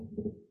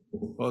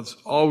Well, it's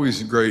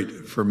always great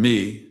for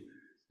me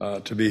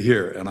to be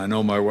here, and I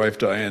know my wife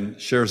Diane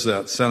shares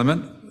that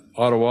sentiment.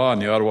 Ottawa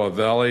and the Ottawa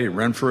Valley,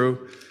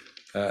 Renfrew,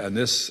 and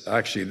this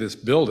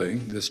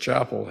building, this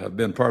chapel, have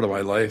been part of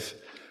my life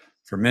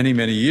for many,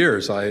 many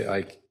years.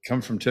 I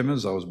come from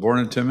Timmins. I was born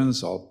in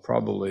Timmins. I'll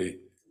probably,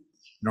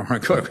 know where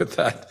I'm going with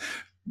that,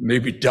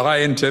 maybe die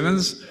in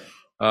Timmins.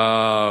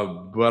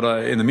 But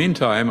in the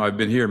meantime, I've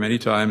been here many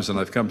times, and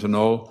I've come to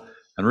know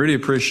and really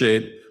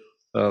appreciate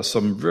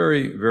some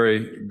very,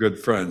 very good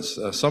friends.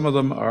 Some of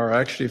them are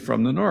actually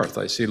from the north.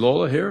 I see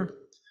Lola here.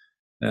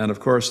 And of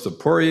course, the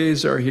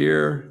Poiriers are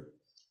here.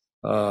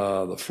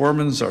 The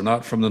Formans are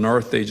not from the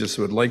north. They just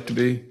would like to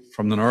be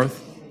from the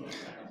north.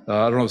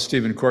 I don't know if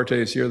Stephen Corte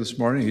is here this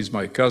morning. He's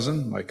my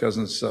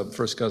cousin's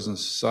first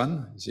cousin's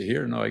son. Is he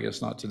here? No, I guess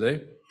not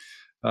today.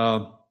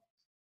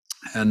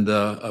 And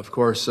of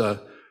course,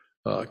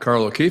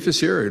 Carl O'Keefe is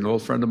here, an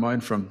old friend of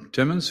mine from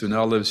Timmins who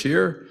now lives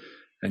here.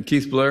 And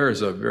Keith Blair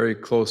is a very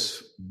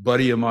close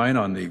buddy of mine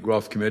on the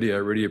Guelph Committee. I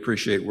really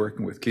appreciate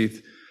working with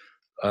Keith,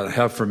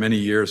 have for many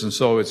years. And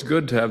so it's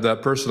good to have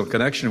that personal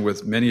connection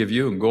with many of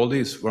you. And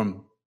Goldie's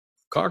from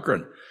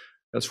Cochrane.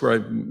 That's where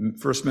I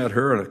first met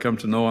her, and I've come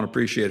to know and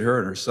appreciate her.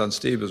 And her son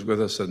Steve is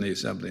with us in the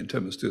assembly in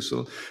Timmins too.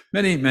 So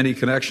many, many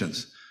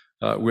connections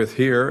with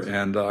here,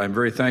 and I'm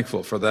very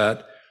thankful for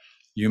that.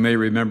 You may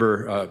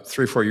remember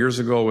 3 or 4 years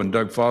ago when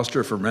Doug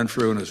Foster from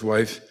Renfrew and his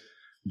wife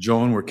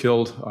Joan were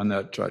killed on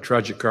that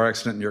tragic car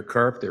accident near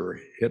Carp. They were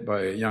hit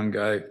by a young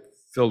guy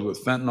filled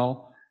with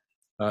fentanyl.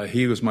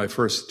 He was my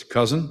first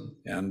cousin,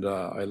 and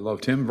I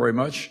loved him very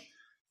much.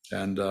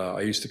 And I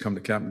used to come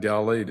to Camp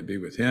Galilee to be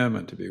with him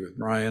and to be with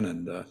Brian.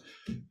 And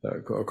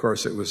of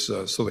course, it was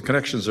so the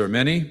connections are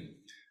many,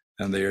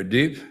 and they are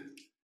deep.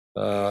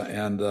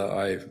 And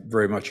I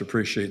very much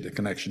appreciate the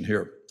connection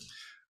here.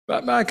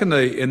 Back in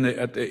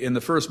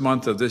the first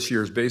month of this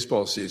year's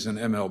baseball season,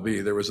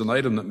 MLB, there was an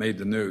item that made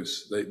the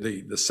news,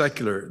 the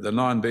secular, the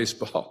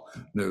non-baseball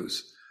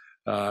news,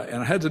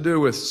 and it had to do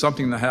with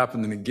something that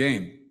happened in a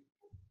game.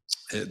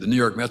 The New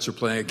York Mets are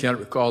playing. I can't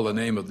recall the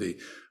name of the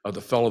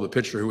fellow, the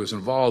pitcher who was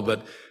involved,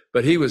 but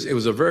it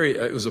was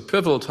a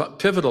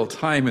pivotal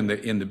time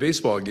in the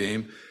baseball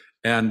game,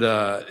 and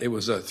it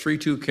was a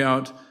 3-2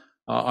 count.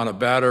 On a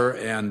batter,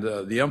 and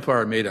the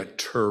umpire made a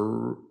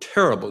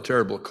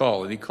terrible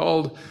call, and he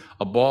called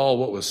a ball,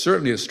 what was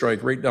certainly a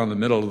strike, right down the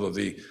middle of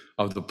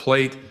the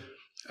plate,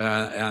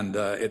 and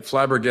it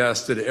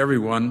flabbergasted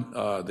everyone.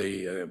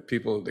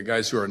 The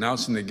guys who are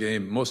announcing the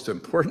game, most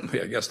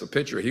importantly, I guess the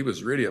pitcher, he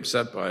was really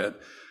upset by it,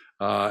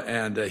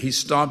 and he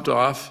stomped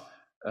off,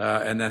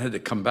 and then had to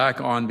come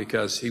back on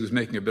because he was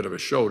making a bit of a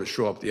show to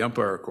show up the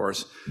umpire. Of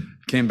course,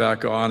 came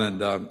back on,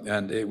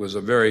 and it was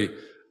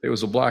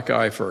a black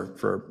eye for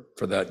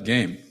that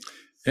game.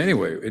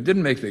 Anyway, it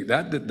didn't make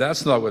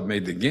that's not what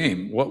made the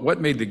game. What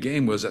made the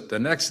game was at the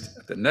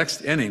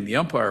next inning, the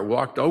umpire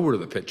walked over to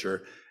the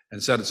pitcher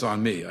and said, "It's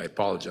on me. I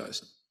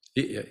apologize."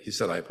 He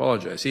said, "I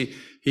apologize."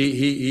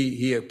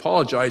 He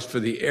apologized for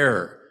the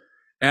error,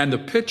 and the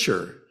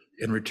pitcher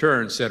in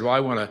return said, "Well, I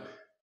want to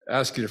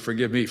ask you to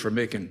forgive me for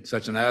making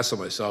such an ass of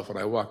myself when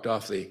I walked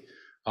off the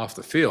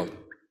field."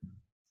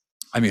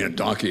 I mean, a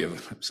donkey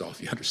of himself,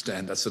 you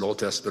understand. That's an Old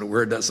Testament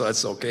word,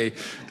 that's okay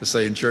to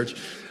say in church.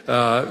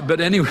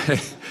 But anyway,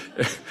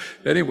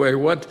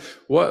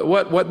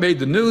 what made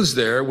the news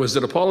there was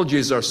that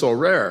apologies are so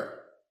rare.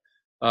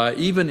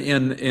 Even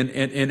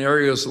in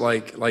areas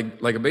like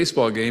a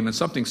baseball game, and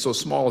something so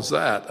small as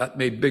that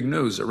made big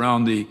news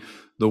around the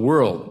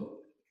world.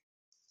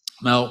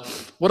 Now,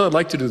 what I'd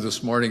like to do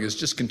this morning is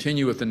just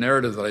continue with the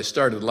narrative that I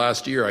started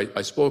last year.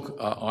 I spoke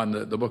on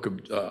the book of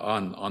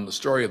on the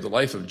story of the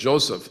life of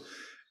Joseph.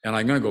 And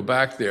I'm going to go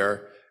back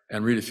there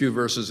and read a few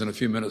verses in a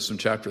few minutes from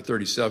chapter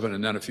 37,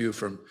 and then a few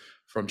from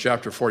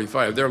chapter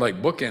 45. They're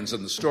like bookends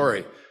in the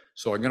story.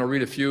 So I'm going to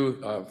read a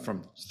few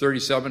from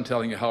 37,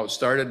 telling you how it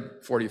started,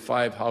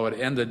 45, how it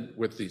ended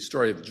with the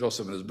story of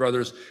Joseph and his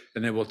brothers,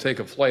 and then we'll take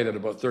a flight at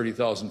about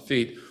 30,000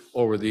 feet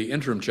over the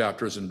interim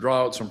chapters and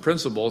draw out some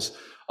principles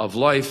of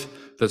life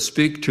that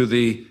speak to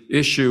the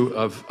issue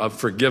of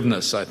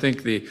forgiveness. I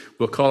think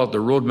we'll call it the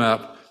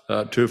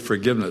roadmap to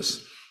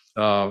forgiveness.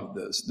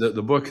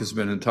 The book has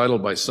been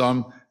entitled by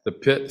some,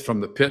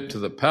 From the Pit to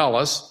the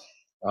Palace,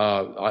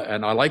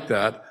 and I like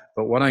that.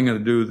 But what I'm going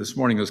to do this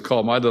morning is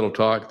call my little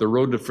talk, The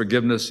Road to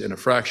Forgiveness in a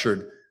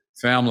Fractured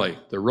Family.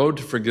 The Road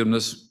to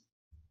Forgiveness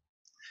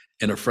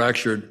in a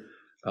Fractured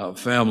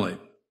Family.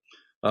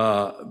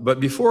 But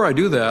before I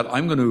do that,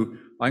 I'm going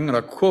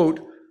to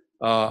quote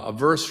a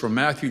verse from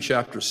Matthew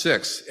chapter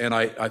 6, and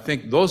I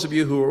think those of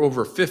you who are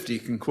over 50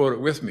 can quote it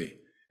with me,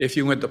 if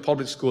you went to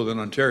public school in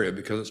Ontario,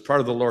 because it's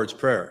part of the Lord's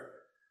Prayer.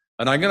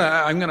 And I'm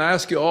gonna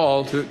ask you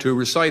all to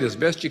recite as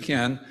best you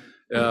can.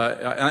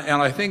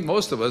 And I think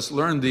most of us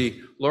learned the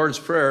Lord's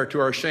Prayer to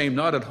our shame,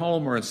 not at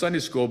home or in Sunday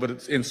school, but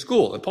it's in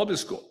school, in public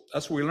school.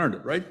 That's where we learned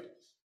it, right? Can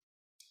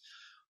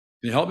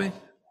you help me?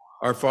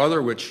 Our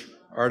Father, which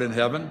art in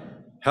heaven,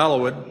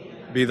 hallowed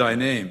be thy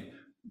name.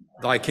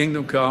 Thy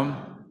kingdom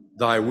come,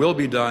 thy will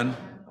be done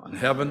on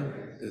heaven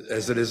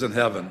as it is in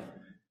heaven.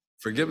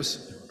 Forgive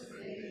us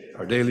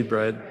our daily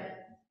bread,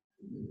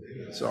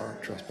 it's our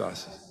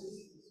trespasses.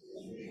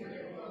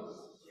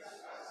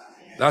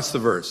 That's the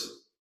verse.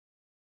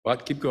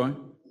 What? Keep going.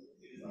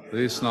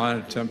 Lead us not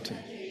into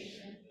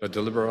temptation, but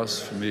deliver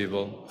us from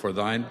evil. For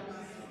thine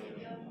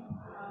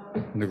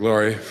the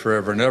glory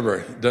forever and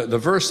ever. The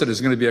verse that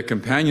is going to be a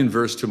companion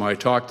verse to my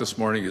talk this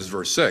morning is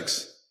verse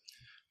 6.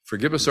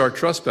 Forgive us our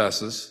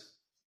trespasses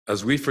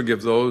as we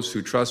forgive those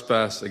who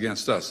trespass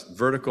against us.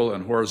 Vertical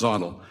and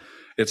horizontal.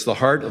 It's the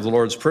heart of the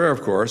Lord's Prayer,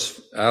 of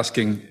course,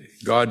 asking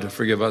God to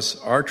forgive us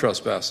our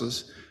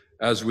trespasses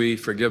as we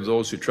forgive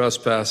those who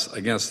trespass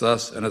against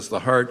us. And it's the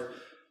heart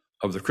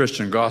of the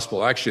Christian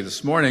gospel. Actually,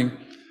 this morning,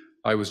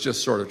 I was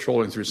just sort of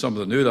trolling through some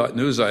of the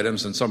news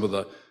items and some of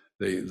the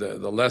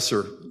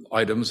lesser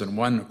items. And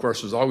one, of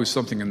course, was always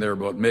something in there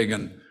about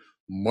Meghan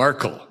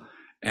Markle.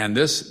 And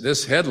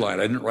this headline,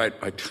 I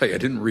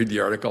didn't read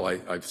the article.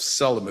 I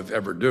seldom, if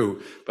ever,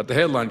 do. But the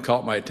headline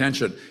caught my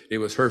attention. It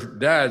was her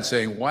dad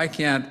saying, "Why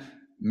can't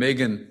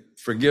Meghan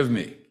forgive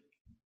me?"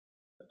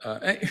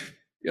 I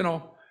don't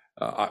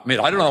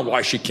know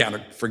why she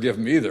can't forgive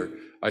me either,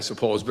 I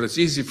suppose, but it's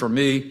easy for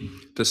me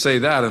to say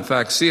that. In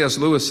fact, C.S.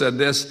 Lewis said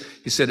this.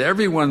 He said,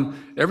 everyone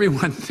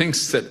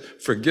thinks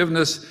that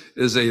forgiveness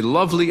is a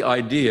lovely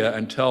idea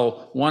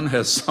until one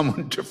has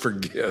someone to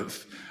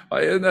forgive.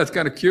 Isn't that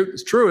kind of cute?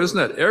 It's true, isn't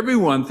it?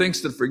 Everyone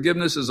thinks that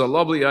forgiveness is a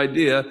lovely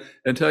idea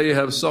until you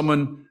have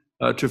someone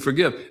to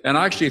forgive. And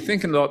actually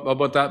thinking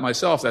about that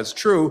myself, that's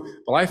true,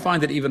 but I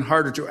find it even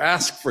harder to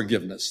ask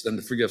forgiveness than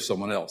to forgive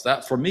someone else.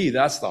 That, for me,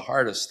 that's the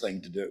hardest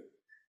thing to do.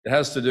 It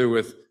has to do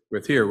with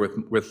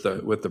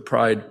the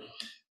pride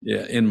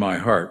in my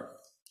heart.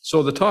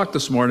 So the talk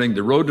this morning,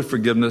 the road to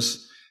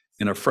forgiveness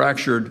in a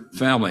fractured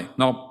family.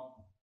 Now,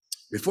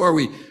 before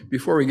we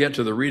get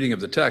to the reading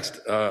of the text,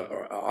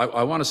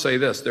 I want to say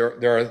this.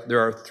 There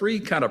are three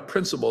kind of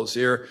principles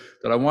here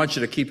that I want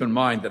you to keep in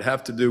mind that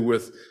have to do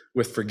with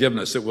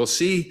forgiveness that we'll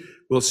see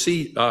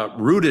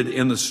rooted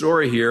in the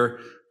story here,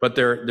 but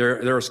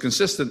they're as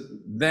consistent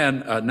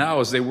now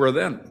as they were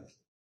then.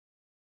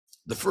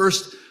 The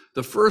first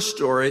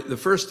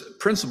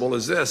principle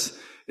is that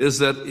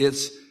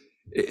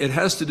it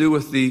has to do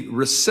with the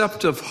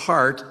receptive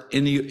heart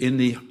in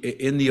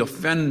the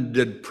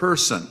offended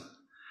person.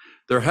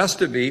 There has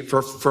to be,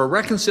 for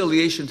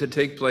reconciliation to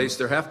take place,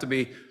 there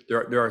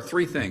are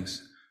three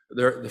things.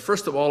 The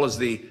first of all is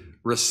the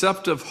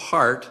receptive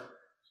heart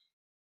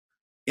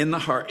in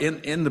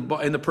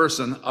the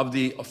person of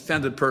the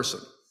offended person.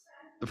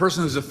 The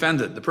person who's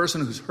offended, the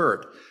person who's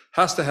hurt,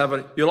 has to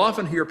have you'll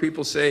often hear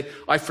people say,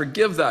 "I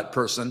forgive that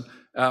person,"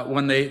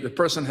 when the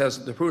person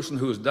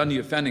who has done the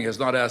offending has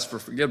not asked for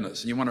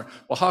forgiveness. And you wonder,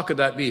 well, how could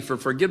that be? For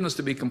forgiveness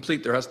to be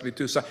complete, there has to be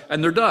two sides.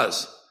 And there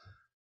does.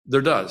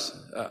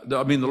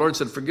 The Lord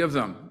said, "Forgive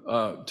them,"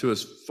 to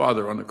his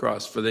Father on the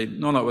cross, for they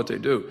know not what they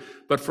do.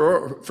 But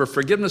for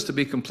forgiveness to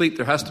be complete,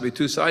 there has to be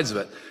two sides of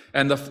it.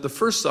 And the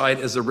first side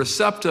is a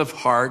receptive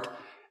heart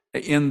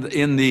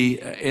in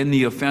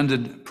the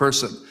offended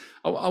person.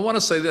 I want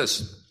to say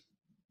this,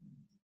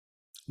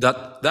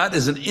 that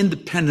is an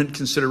independent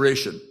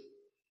consideration.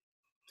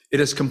 It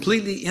is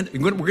completely,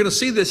 we're going to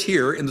see this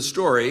here in the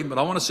story, but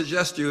I want to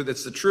suggest to you that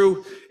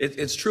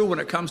it's true when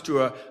it comes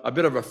to a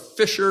bit of a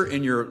fissure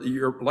in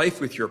your life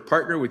with your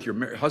partner, with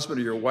your husband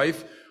or your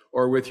wife,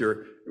 or with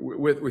your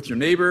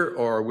neighbor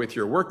or with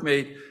your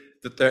workmate,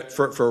 that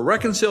for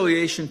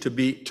reconciliation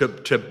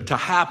to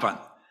happen,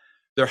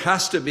 there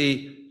has to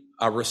be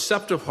a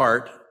receptive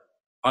heart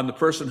on the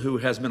person who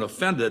has been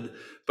offended,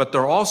 but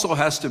there also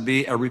has to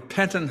be a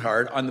repentant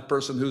heart on the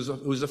person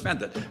who's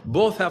offended.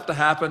 Both have to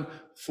happen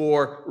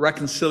for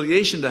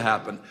reconciliation to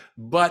happen,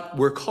 but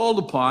we're called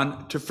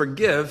upon to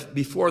forgive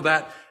before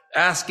that.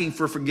 Asking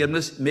for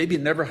forgiveness maybe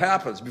never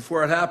happens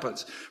before it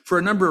happens for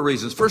a number of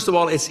reasons. First of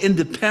all, it's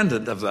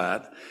independent of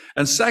that.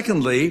 And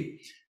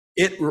secondly,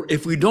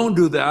 if we don't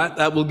do that,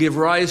 that will give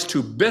rise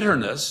to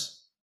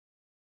bitterness,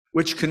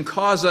 which can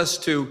cause us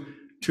to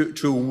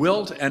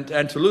wilt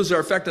and to lose our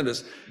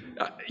effectiveness.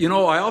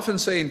 I often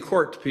say in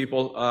court to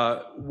people,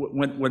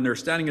 when they're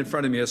standing in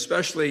front of me,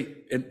 especially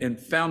in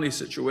family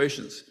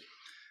situations,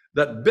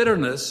 that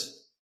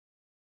bitterness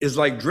is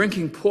like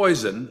drinking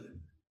poison,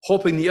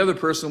 hoping the other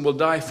person will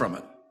die from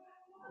it.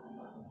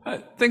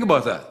 Think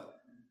about that.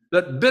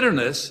 That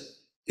bitterness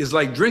is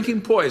like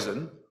drinking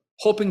poison,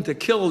 hoping to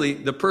kill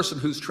the person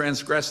who's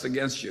transgressed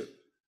against you.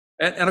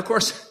 And of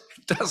course,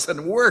 it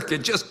doesn't work.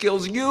 It just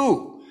kills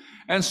you.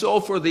 And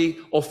so for the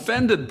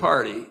offended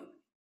party,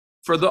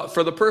 for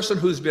the person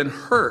who's been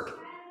hurt,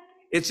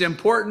 it's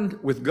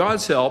important with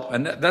God's help,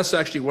 and that's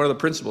actually one of the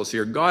principles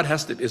here. God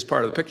is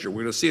part of the picture.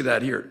 We're going to see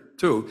that here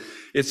too.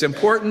 It's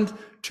important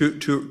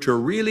to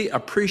really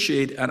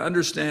appreciate and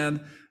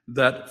understand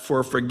that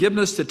for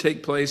forgiveness to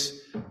take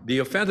place, the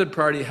offended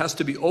party has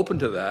to be open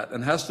to that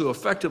and has to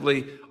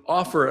effectively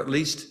offer, at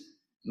least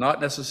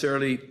not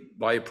necessarily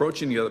by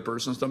approaching the other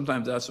person,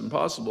 sometimes that's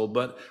impossible,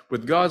 but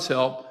with God's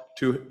help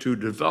to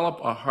develop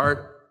a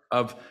heart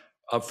of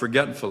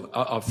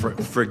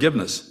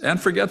forgiveness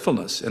and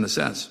forgetfulness in a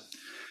sense.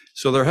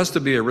 So there has to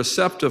be a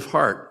receptive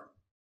heart.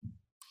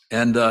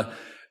 And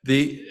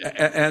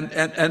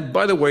and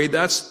by the way,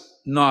 that's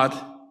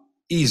not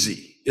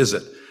easy, is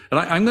it? And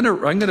I'm going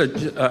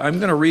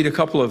to read a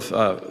couple of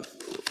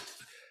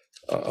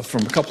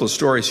from a couple of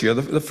stories here.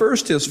 The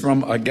first is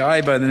from a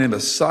guy by the name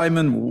of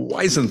Simon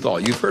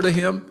Wiesenthal. You've heard of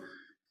him?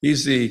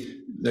 He's the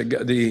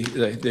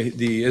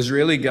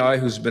Israeli guy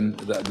who's been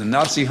the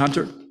Nazi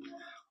hunter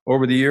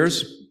over the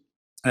years,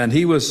 and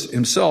he was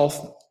himself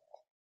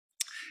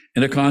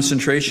in a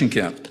concentration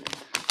camp.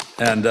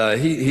 And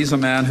he's a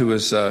man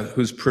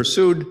who's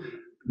pursued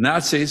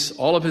Nazis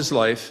all of his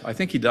life. I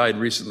think he died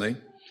recently.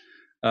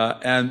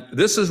 And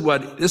this is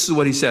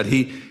what he said.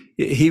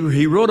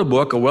 He wrote a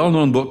book, a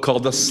well-known book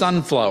called The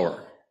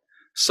Sunflower,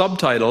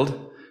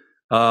 subtitled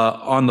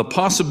On the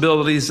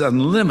Possibilities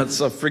and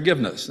Limits of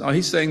Forgiveness. Now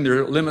he's saying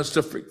there are limits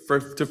to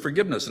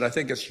forgiveness, and I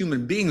think as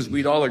human beings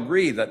we'd all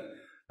agree that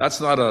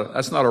that's not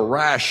a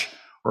rash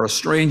or a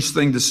strange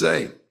thing to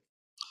say.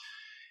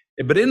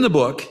 But in the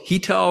book, he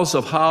tells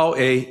of how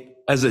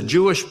as a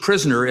Jewish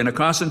prisoner in a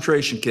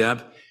concentration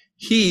camp,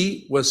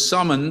 he was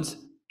summoned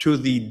to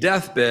the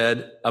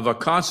deathbed of a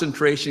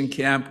concentration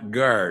camp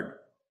guard.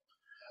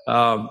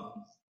 And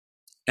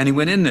he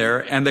went in there,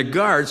 and the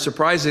guard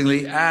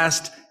surprisingly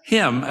asked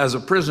him as a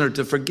prisoner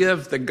to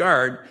forgive the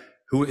guard,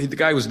 the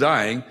guy was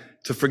dying,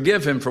 to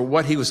forgive him for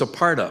what he was a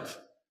part of.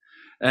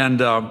 And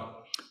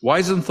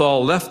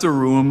Wiesenthal left the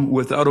room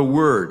without a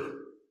word.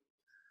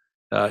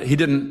 He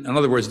didn't, in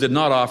other words, did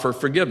not offer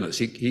forgiveness.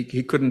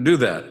 He couldn't do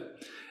that.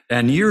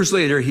 And years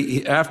later,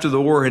 after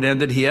the war had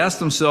ended, he asked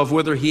himself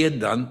whether he had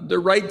done the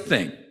right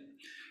thing.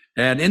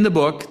 And in the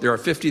book, there are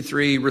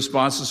 53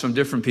 responses from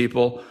different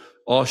people,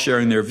 all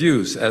sharing their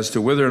views as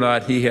to whether or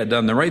not he had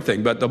done the right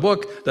thing. But the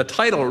book, the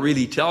title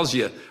really tells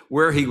you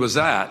where he was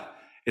at.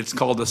 It's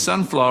called The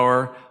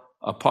Sunflower,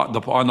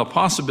 on the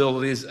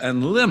Possibilities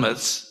and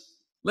Limits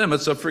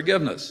of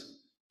Forgiveness.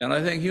 And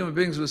I think human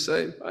beings would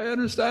say, I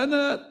understand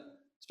that,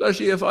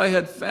 especially if I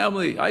had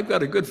family. I've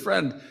got a good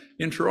friend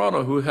in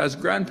Toronto who has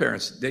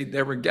grandparents.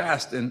 They were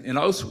gassed in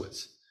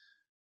Auschwitz.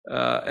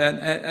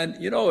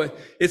 And you know,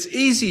 it's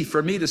easy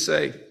for me to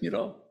say, you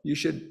know, you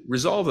should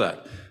resolve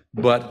that.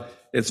 But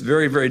it's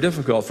very, very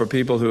difficult for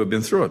people who have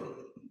been through it.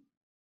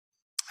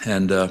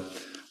 And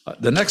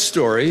the next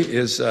story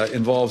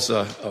involves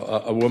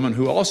a woman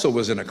who also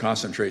was in a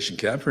concentration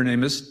camp. Her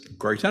name is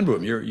Corrie ten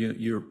Boom.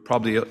 You're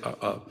probably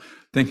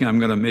thinking I'm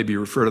going to maybe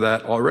refer to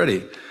that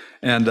already.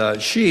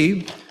 And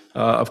she,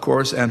 of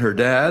course, and her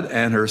dad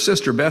and her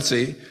sister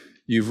Betsy,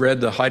 you've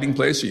read The Hiding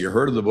Place, or you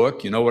heard of the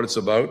book, you know what it's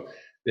about.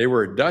 They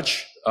were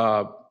Dutch.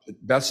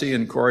 Betsy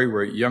and Corrie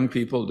were young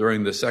people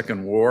during the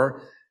Second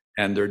War,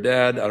 and their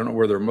dad, I don't know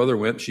where their mother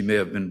went. She may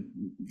have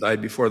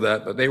died before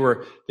that, but they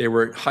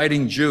were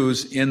hiding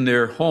Jews in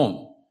their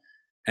home.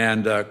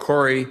 And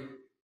Corrie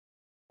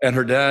and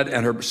her dad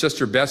and her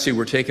sister Betsy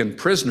were taken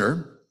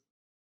prisoner,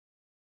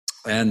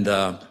 and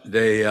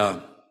they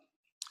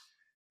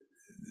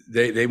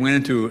went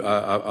into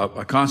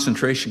a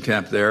concentration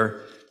camp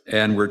there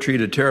and were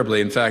treated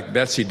terribly. In fact,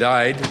 Betsy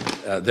died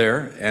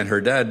there, and her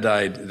dad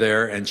died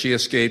there, and she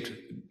escaped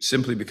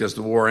simply because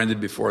the war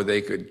ended before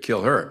they could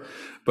kill her.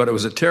 But it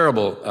was a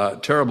terrible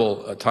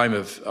time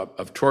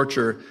of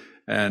torture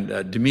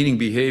and demeaning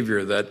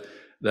behavior that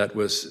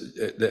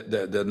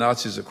the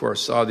Nazis, of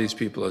course, saw these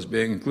people as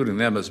being, including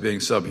them, as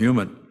being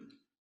subhuman.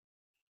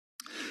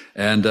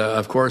 And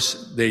of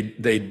course, they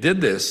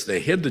did this. They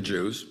hid the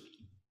Jews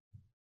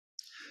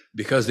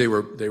because they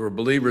were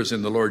believers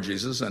in the Lord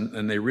Jesus,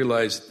 and they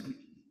realized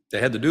they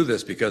had to do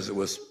this because it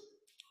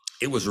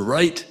was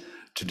right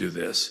to do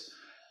this,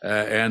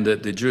 and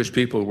that the Jewish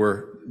people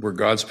were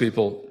God's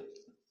people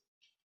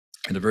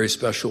in a very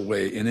special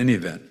way in any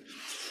event.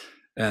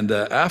 And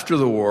after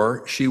the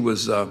war, she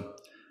was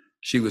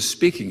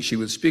speaking. She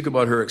would speak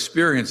about her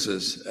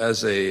experiences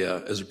as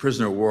a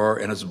prisoner of war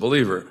and as a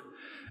believer.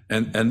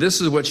 And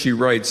this is what she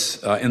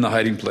writes in The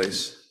Hiding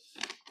Place.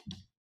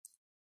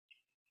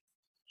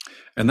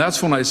 And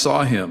that's when I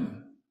saw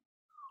him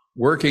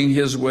working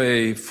his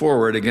way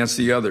forward against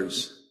the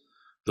others.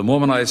 The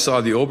moment I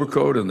saw the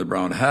overcoat and the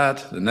brown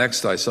hat, the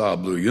next I saw a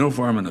blue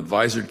uniform and a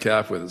visored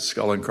cap with a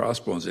skull and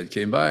crossbones. It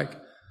came back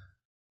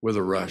with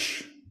a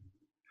rush.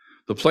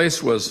 The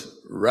place was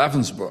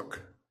Ravensbrück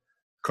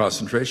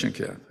concentration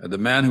camp, and the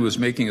man who was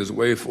making his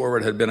way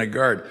forward had been a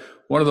guard,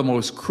 one of the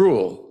most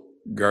cruel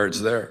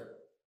guards there.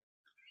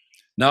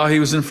 Now he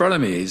was in front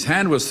of me. His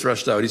hand was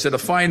thrust out. He said, "A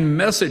fine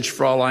message,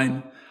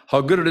 Fraulein. How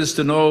good it is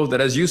to know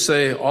that, as you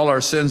say, all our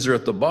sins are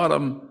at the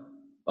bottom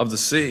of the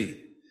sea."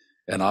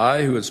 And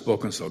I, who had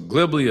spoken so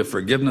glibly of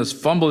forgiveness,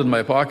 fumbled in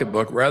my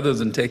pocketbook rather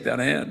than take that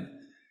hand.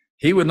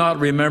 He would not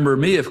remember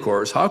me, of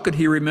course. How could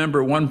he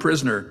remember one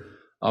prisoner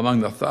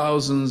among the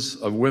thousands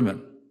of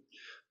women?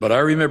 But I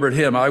remembered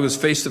him. I was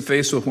face to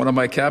face with one of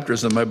my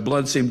captors, and my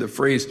blood seemed to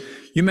freeze.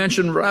 "You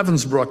mentioned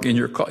Ravensbrück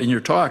in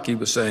your talk," he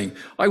was saying.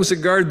 "I was a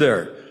guard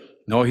there."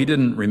 No, he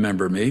didn't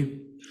remember me.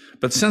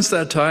 But since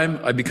that time,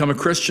 I've become a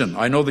Christian.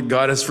 I know that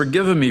God has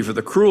forgiven me for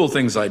the cruel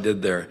things I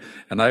did there,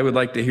 and I would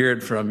like to hear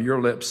it from your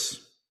lips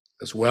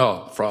as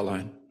well,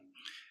 Fraulein.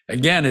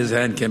 Again, his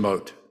hand came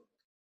out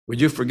Would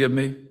you forgive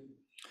me?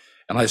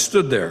 And I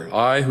stood there,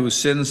 I whose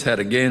sins had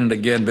again and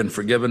again been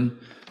forgiven.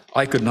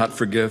 I could not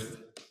forgive.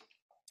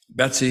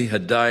 Betsy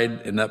had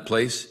died in that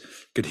place.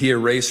 Could he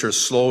erase her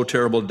slow,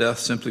 terrible death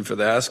simply for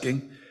the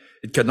asking?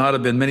 It could not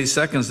have been many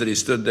seconds that he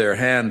stood there,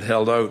 hand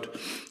held out.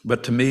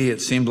 But to me,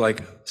 it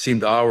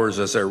seemed hours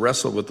as I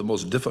wrestled with the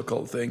most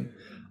difficult thing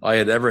I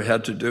had ever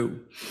had to do.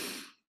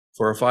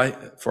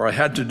 For I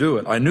had to do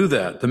it. I knew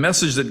that. The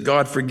message that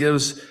God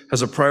forgives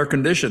has a prior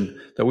condition,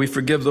 that we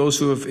forgive those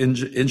who have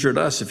injured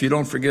us. If you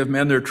don't forgive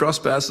men their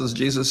trespasses,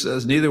 Jesus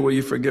says, neither will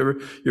you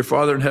forgive your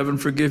Father in heaven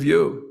forgive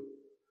you.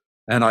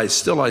 And I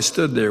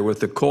stood there with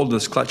the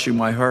coldness clutching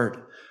my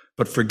heart.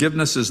 But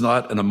forgiveness is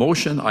not an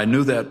emotion. I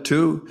knew that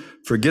too.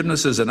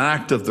 Forgiveness is an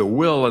act of the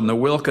will, and the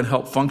will can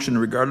help function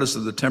regardless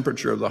of the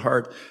temperature of the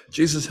heart.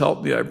 Jesus,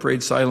 help me, I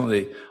prayed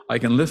silently. I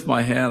can lift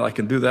my hand. I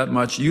can do that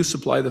much. You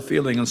supply the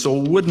feeling. And so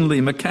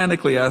woodenly,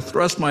 mechanically, I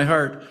thrust my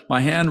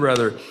hand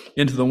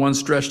into the one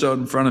stretched out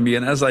in front of me.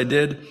 And as I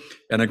did,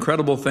 an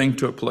incredible thing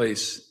took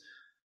place.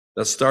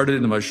 That started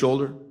into my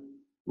shoulder,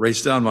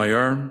 raced down my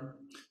arm,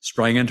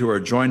 sprang into our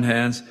joined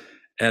hands.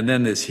 And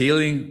then this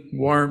healing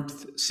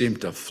warmth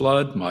seemed to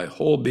flood my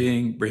whole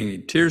being,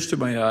 bringing tears to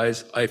my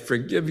eyes. I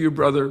forgive you,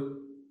 brother,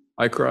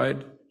 I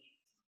cried,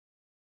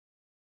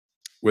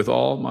 with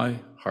all my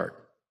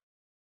heart.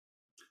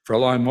 For a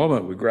long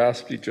moment, we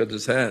grasped each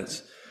other's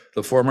hands.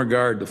 The former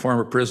guard, the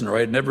former prisoner, I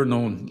had never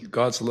known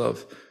God's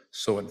love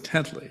so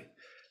intently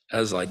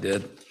as I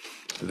did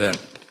then.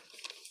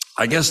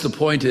 I guess the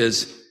point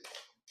is,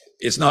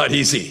 it's not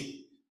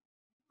easy.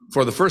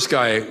 For the first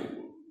guy,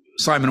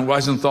 Simon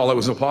Wiesenthal, it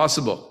was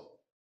impossible.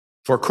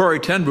 For Corrie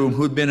ten Boom,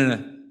 who'd been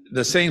in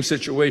the same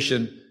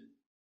situation,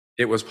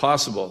 it was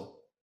possible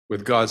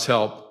with God's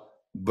help,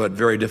 but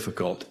very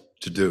difficult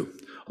to do.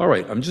 All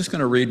right, I'm just going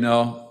to read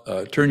now.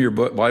 Turn your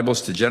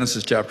Bibles to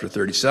Genesis chapter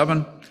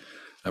 37,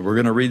 and we're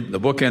going to read the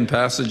bookend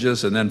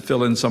passages and then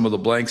fill in some of the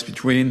blanks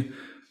between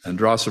and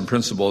draw some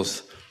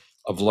principles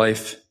of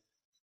life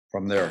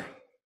from there.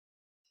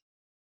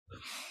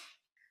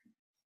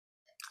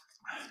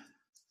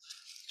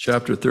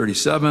 Chapter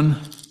 37,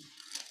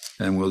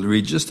 and we'll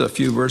read just a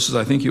few verses.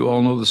 I think you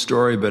all know the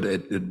story, but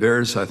it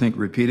bears, I think,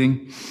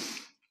 repeating.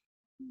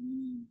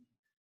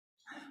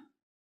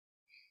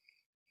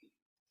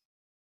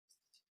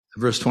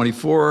 Verse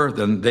 24,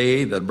 then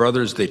the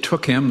brothers, they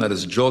took him, that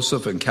is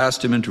Joseph, and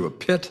cast him into a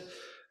pit,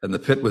 and the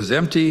pit was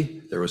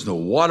empty. There was no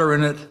water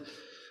in it.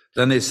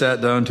 Then they sat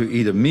down to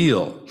eat a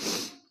meal,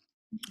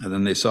 and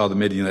then they saw the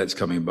Midianites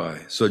coming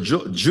by. So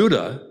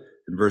Judah,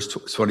 in verse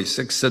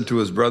 26, said to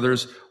his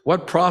brothers,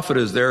 what profit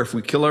is there if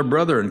we kill our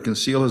brother and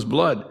conceal his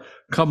blood?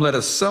 Come, let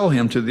us sell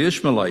him to the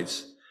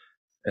Ishmaelites.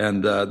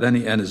 And then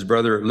he and his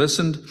brother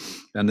listened.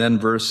 And then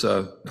verse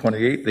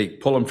 28, they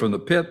pull him from the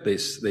pit. They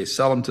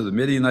sell him to the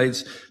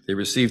Midianites. They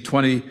receive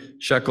 20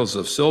 shekels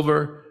of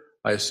silver.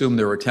 I assume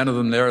there were 10 of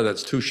them there.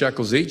 That's 2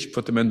 shekels each.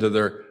 Put them into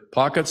their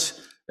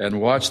pockets and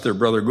watch their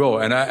brother go.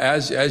 And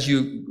as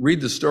you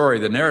read the story,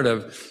 the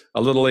narrative,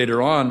 a little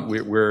later on,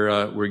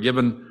 we're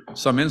given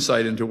some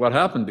insight into what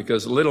happened,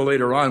 because a little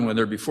later on, when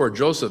they're before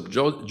Joseph,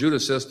 Judah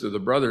says to the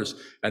brothers,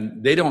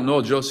 and they don't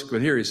know Joseph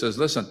could hear, he says,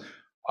 listen,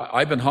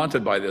 I've been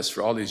haunted by this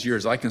for all these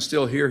years. I can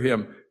still hear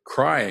him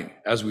crying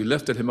as we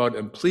lifted him out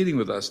and pleading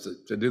with us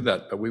to do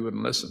that, but we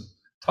wouldn't listen.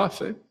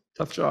 Tough, eh?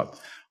 Tough job.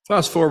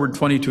 Fast forward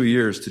 22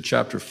 years to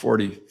chapter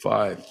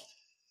 45.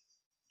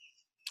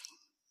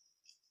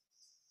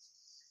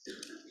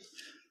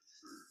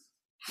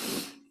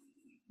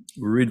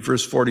 We read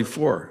verse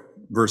 44,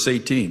 verse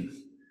 18.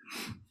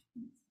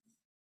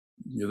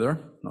 You there?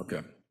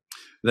 Okay.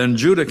 Then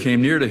Judah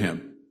came near to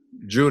him.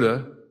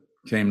 Judah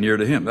came near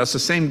to him. That's the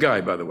same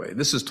guy, by the way.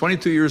 This is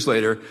 22 years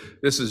later.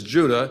 This is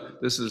Judah.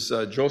 This is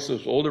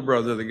Joseph's older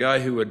brother, the guy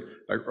who had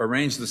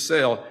arranged the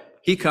sale.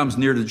 He comes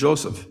near to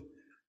Joseph.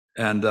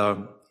 And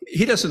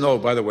he doesn't know,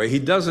 by the way, he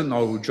doesn't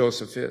know who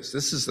Joseph is.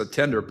 This is the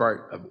tender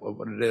part of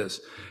what it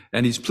is.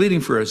 And he's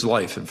pleading for his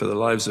life and for the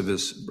lives of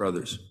his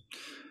brothers.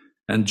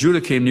 And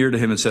Judah came near to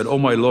him and said, "Oh,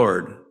 my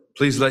Lord,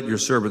 please let your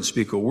servant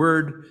speak a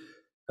word,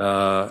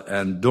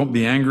 and don't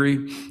be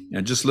angry,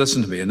 and just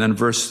listen to me." And then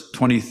verse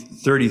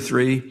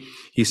 33,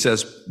 he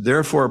says,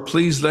 "Therefore,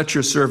 please let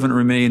your servant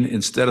remain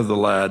instead of the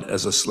lad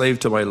as a slave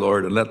to my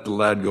Lord, and let the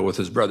lad go with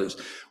his brothers."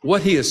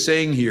 What he is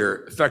saying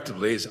here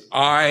effectively is,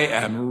 I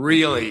am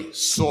really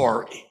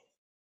sorry.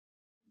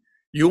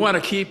 You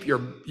want to keep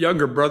your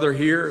younger brother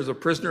here as a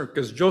prisoner?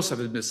 Because Joseph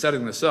has been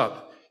setting this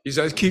up. He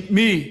says, keep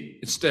me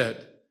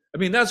instead. I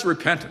mean, that's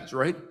repentance,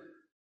 right?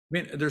 I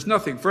mean, there's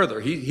nothing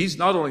further. He's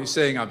not only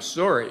saying, I'm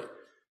sorry,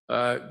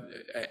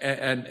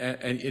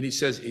 and he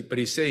says, but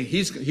he's saying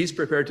he's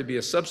prepared to be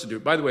a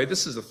substitute. By the way,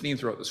 this is a theme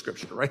throughout the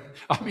scripture, right?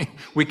 I mean,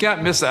 we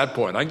can't miss that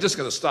point. I'm just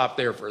going to stop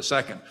there for a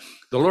second.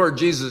 The Lord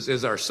Jesus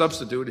is our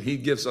substitute, and he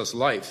gives us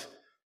life.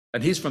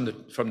 And he's from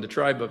the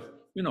tribe of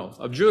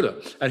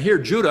Judah. And here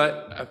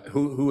Judah,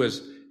 who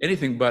is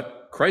anything but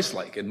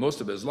Christ-like in most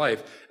of his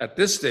life, at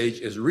this stage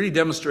is really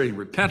demonstrating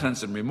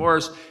repentance and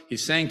remorse.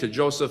 He's saying to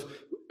Joseph,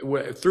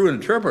 through an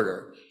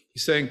interpreter,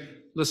 he's saying,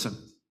 listen,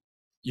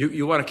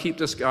 You want to keep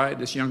this guy,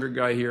 this younger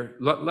guy here?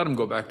 Let him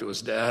go back to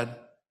his dad,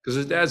 because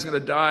his dad's going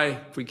to die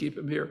if we keep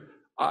him here.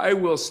 I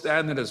will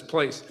stand in his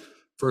place.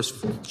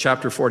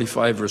 Chapter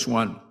 45, verse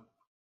 1.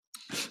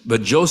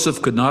 But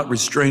Joseph could not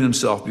restrain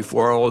himself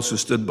before all those who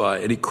stood by,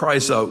 and he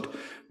cries out,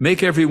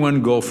 make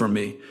everyone go from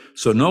me.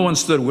 So no one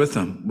stood with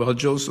him. Well,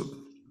 Joseph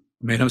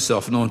made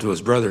himself known to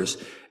his brothers,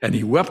 and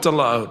he wept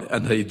aloud,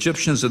 and the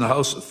Egyptians in the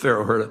house of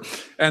Pharaoh heard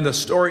it. And the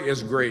story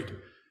is great.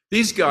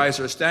 These guys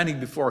are standing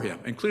before him,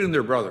 including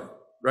their brother,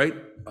 right?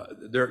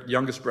 Their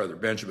youngest brother,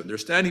 Benjamin. They're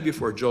standing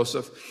before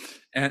Joseph,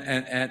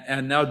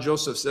 and now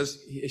Joseph says,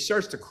 he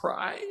starts to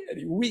cry, and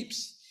he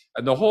weeps,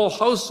 and the whole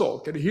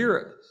household can hear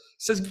it.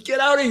 He says, get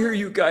out of here,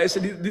 you guys.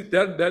 And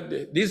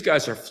these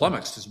guys are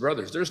flummoxed, his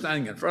brothers. They're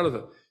standing in front of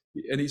him,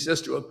 and he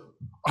says to him,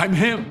 I'm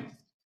him.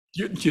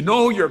 You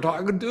know who you're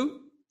talking to?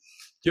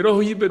 You know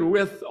who you've been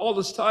with all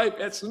this time?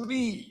 It's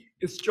me.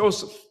 It's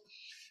Joseph.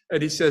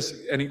 And he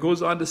says, and he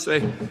goes on to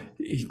say,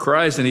 he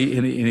cries and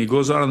he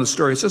goes on in the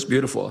story. It's just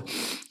beautiful.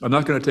 I'm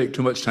not going to take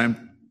too much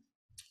time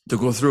to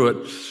go through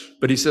it,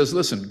 but he says,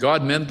 listen,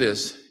 God meant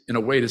this in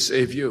a way to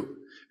save you.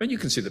 And you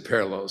can see the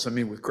parallels,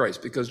 with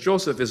Christ, because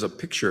Joseph is a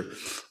picture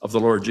of the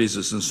Lord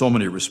Jesus in so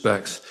many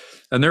respects.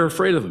 And they're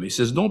afraid of him. He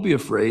says, don't be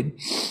afraid.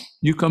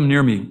 You come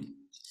near me.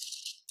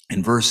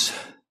 In verse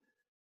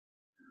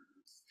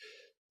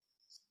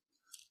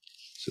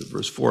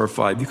 4 or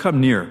 5, you come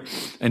near.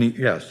 And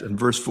in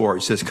verse 4,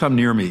 he says, come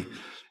near me.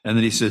 And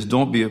then he says,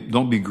 don't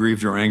be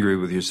grieved or angry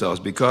with yourselves,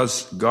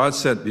 because God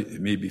sent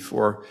me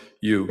before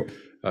you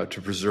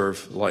to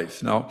preserve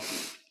life. Now,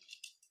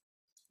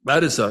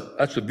 that's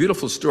a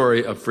beautiful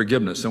story of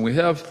forgiveness. And we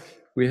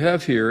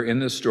have here in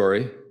this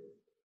story,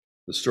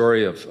 the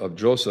story of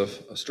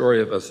Joseph, a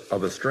story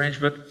of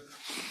estrangement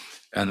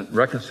and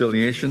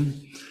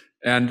reconciliation.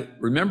 And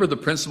remember the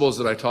principles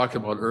that I talked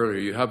about earlier.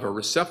 You have a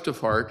receptive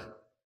heart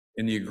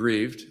in the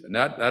aggrieved, and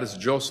that is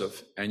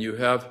Joseph. And you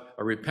have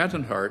a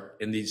repentant heart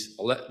in these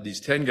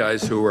 10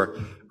 guys who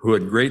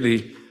had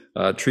greatly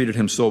treated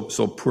him so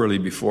poorly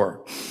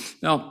before.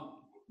 Now,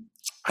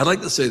 I'd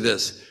like to say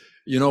this.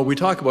 We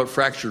talk about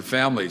fractured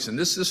families, and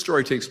this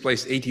story takes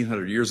place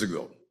 1,800 years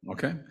ago,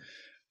 okay?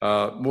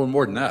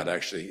 More than that,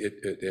 actually.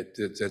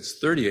 It's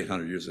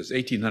 3,800 years. It's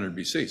 1,800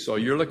 BC. So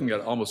you're looking at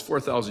almost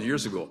 4,000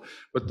 years ago.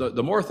 But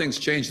the more things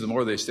change, the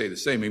more they stay the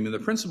same. The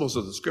principles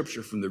of the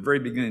scripture from the very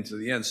beginning to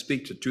the end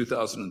speak to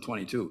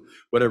 2022,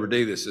 whatever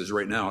day this is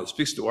right now. It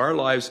speaks to our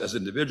lives as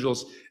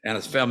individuals and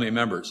as family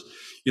members.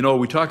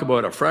 We talk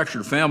about a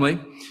fractured family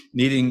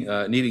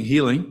needing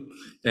healing,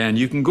 and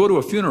you can go to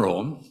a funeral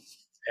home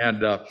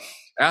and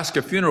ask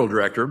a funeral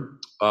director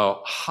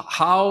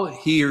how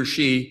he or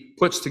she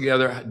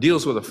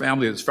deals with a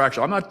family that's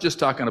fractured. I'm not just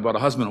talking about a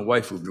husband and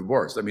wife who've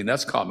divorced.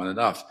 That's common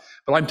enough.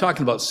 But I'm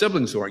talking about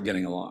siblings who aren't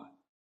getting along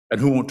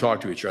and who won't talk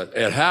to each other.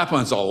 It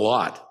happens a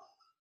lot.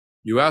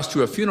 You ask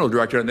to a funeral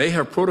director, and they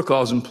have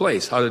protocols in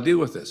place how to deal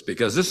with this,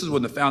 because this is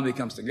when the family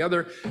comes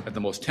together at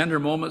the most tender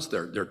moments.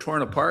 They're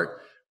torn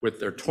apart.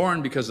 They're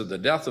torn because of the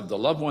death of the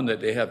loved one that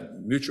they have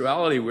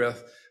mutuality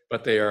with.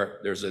 But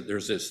there's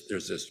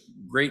this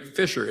great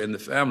fissure in the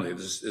family,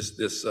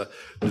 this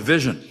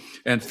division.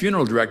 And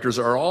funeral directors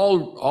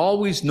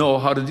always know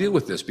how to deal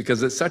with this,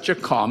 because it's such a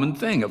common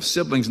thing of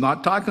siblings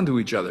not talking to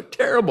each other.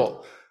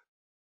 Terrible.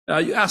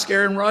 You ask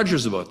Aaron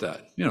Rodgers about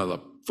that.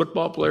 The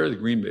football player, the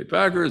Green Bay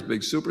Packers,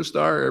 big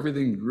superstar,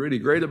 everything really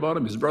great about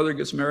him. His brother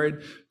gets married,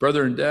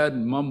 brother and dad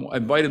and mom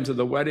invite him to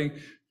the wedding,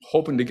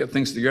 hoping to get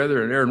things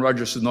together. And Aaron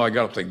Rodgers says, no, I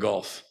got to play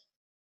golf.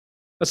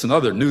 That's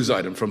another news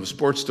item from a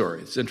sports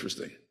story. It's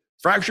interesting.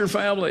 Fractured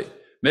family.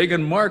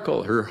 Meghan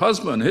Markle, her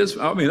husband, I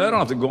don't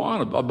have to go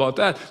on about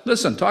that.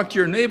 Listen, talk to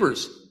your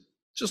neighbors.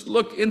 Just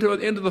look into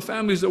the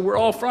families that we're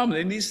all from.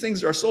 And these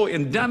things are so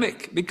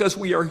endemic because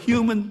we are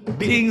human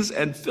beings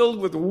and filled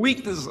with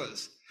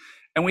weaknesses.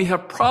 And we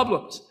have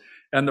problems.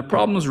 And the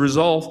problems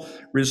result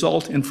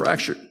in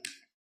fracture.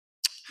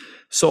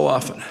 So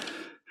often.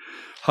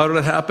 How did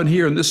it happen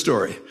here in this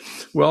story?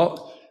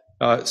 Well,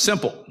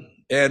 simple.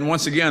 And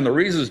once again, the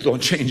reasons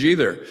don't change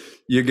either.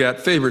 You got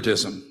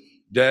favoritism.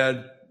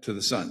 Dad to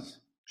the sons.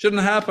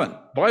 Shouldn't happen.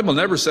 The Bible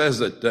never says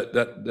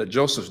that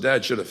Joseph's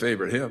dad should have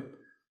favored him.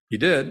 He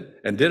did,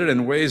 and did it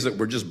in ways that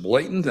were just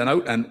blatant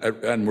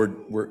and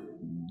were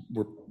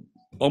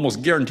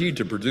almost guaranteed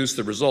to produce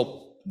the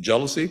result: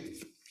 jealousy,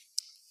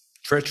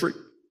 treachery,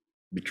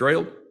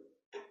 betrayal,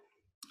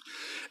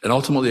 and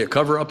ultimately a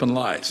cover-up and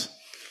lies.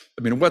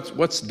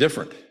 What's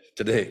different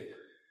today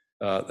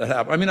that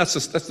happened?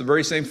 That's the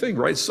very same thing,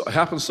 right? So, it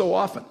happens so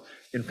often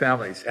in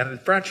families and in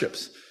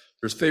friendships.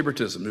 There's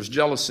favoritism, there's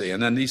jealousy,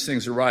 and then these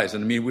things arise.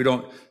 And we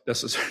don't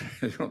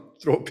necessarily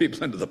throw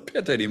people into the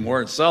pit anymore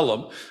and sell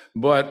them,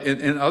 but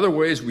in other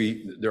ways,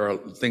 there are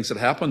things that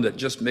happen that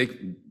just make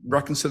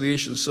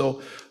reconciliation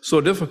so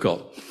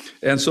difficult.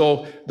 And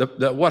so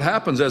what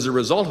happens as a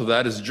result of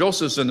that is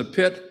Joseph's in the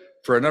pit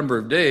for a number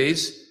of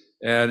days,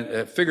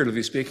 and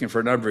figuratively speaking, for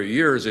a number of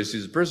years as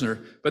he's a prisoner.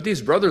 But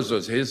these brothers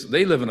of his,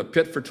 they live in a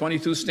pit for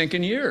 22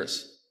 stinking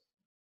years.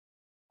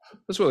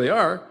 That's where they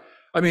are.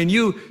 I mean,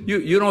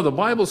 you know, the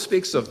Bible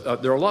speaks of,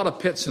 there are a lot of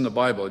pits in the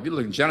Bible. If you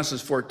look at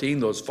Genesis 14,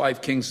 those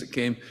 5 kings that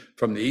came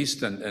from the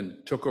east and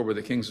took over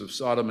the kings of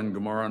Sodom and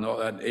Gomorrah and all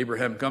that, and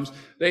Abraham comes,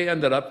 they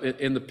ended up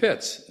in the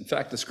pits. In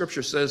fact, the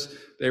scripture says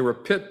they were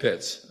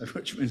pits,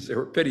 which means they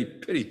were pity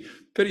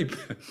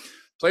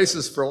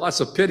places for lots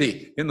of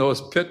pity in those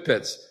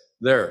pits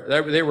there.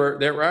 They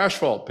were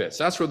asphalt pits.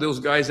 That's where those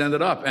guys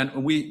ended up.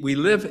 And we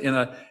live in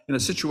a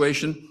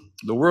situation.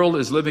 The world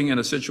is living in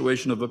a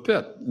situation of a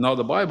pit. Now,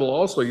 the Bible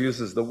also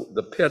uses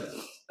the pit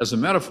as a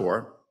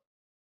metaphor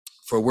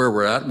for where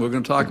we're at, and we're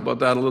going to talk about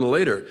that a little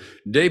later.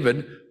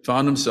 David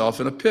found himself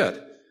in a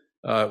pit.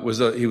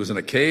 He was in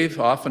a cave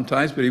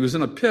oftentimes, but he was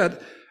in a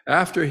pit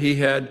after he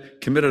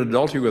had committed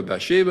adultery with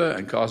Bathsheba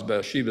and caused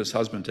Bathsheba's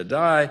husband to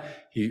die.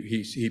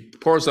 He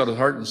pours out his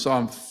heart in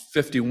Psalm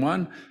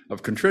 51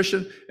 of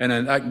contrition. And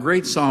in that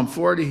great Psalm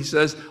 40, he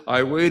says,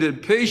 I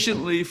waited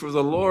patiently for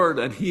the Lord,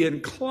 and he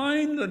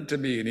inclined unto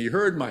me, and he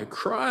heard my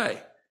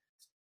cry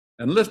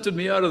and lifted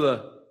me out of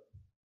the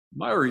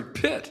miry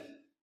pit,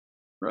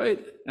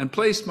 right? And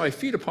placed my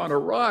feet upon a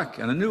rock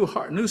and a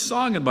new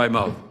song in my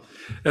mouth.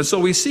 And so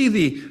we see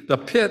the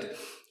pit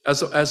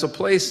as a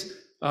place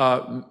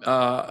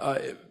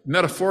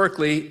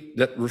metaphorically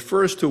that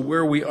refers to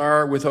where we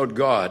are without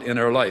God in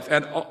our life.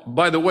 And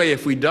by the way,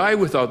 if we die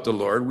without the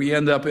Lord, we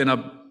end up in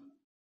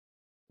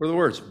what are the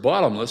words?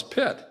 Bottomless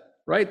pit,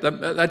 right?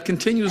 That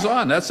continues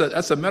on. That's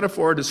a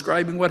metaphor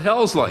describing what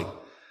hell's like.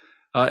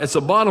 It's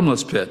a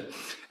bottomless pit.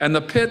 And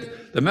the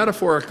pit, the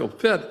metaphorical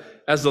pit,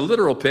 as the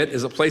literal pit,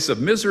 is a place of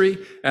misery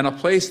and a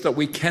place that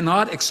we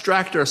cannot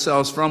extract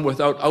ourselves from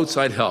without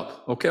outside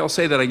help. Okay, I'll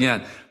say that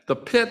again. The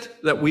pit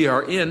that we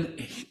are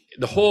in,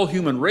 the whole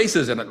human race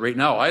is in it right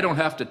now. I don't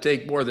have to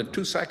take more than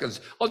 2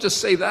 seconds. I'll just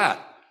say that.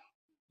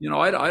 You know,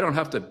 I don't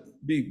have to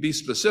be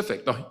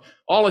specific.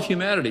 All of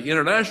humanity,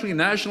 internationally,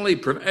 nationally,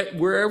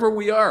 wherever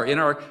we are, in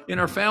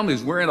our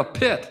families, we're in a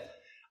pit.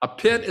 A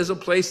pit is a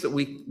place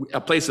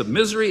a place of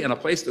misery and a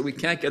place that we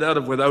can't get out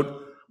of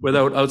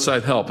without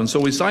outside help. And so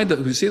we see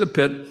the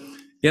pit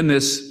in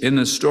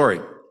this story.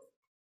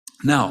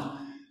 Now,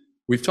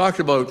 we've talked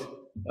about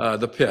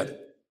the pit.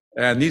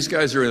 And these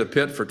guys are in a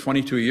pit for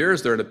 22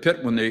 years. They're in a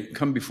pit when they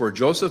come before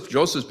Joseph.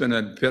 Joseph's been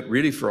in a pit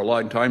really for a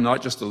long time,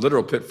 not just a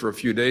literal pit for a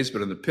few days,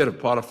 but in the pit of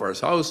Potiphar's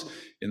house,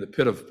 in the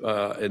pit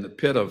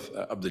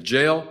of the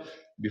jail,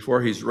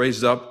 before he's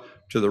raised up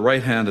to the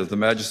right hand of the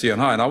Majesty on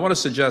high. And I want to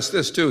suggest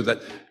this too,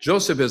 that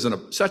Joseph is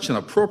such an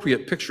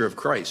appropriate picture of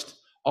Christ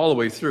all the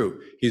way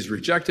through. He's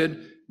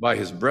rejected by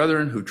his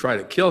brethren who try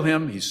to kill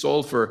him. He's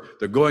sold for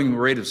the going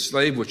rate of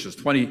slave, which was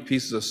 20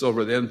 pieces of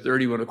silver then,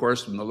 30 when, of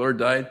course, when the Lord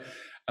died.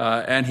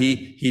 And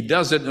he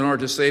does it in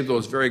order to save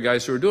those very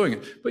guys who are doing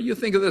it. But you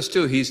think of this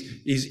too.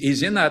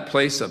 He's in that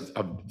place of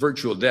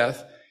virtual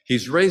death.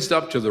 He's raised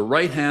up to the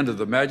right hand of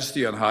the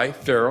Majesty on high,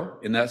 Pharaoh,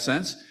 in that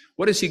sense.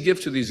 What does he give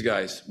to these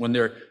guys when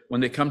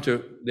they come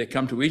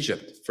to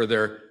Egypt for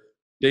their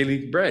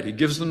daily bread? He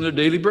gives them their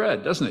daily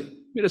bread, doesn't he?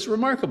 I mean, it's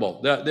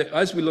remarkable that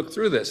as we look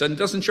through this, and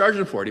doesn't charge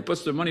them for it. He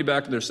puts their money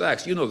back in their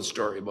sacks. You know the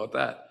story about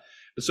that.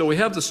 And so we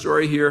have the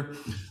story here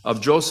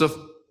of Joseph,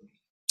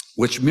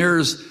 which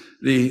mirrors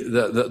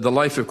the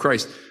life of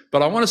Christ.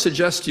 But I want to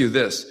suggest to you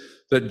this,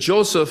 that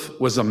Joseph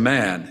was a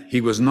man.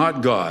 He was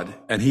not God,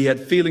 and he had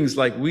feelings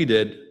like we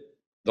did.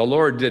 The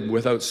Lord did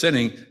without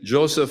sinning.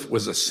 Joseph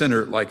was a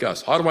sinner like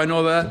us. How do I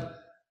know that?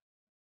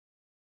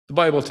 The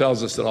Bible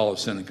tells us that all have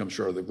sinned and come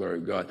short of the glory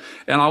of God.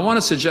 And I want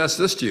to suggest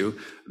this to you,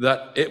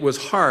 that it was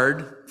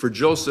hard for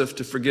Joseph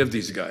to forgive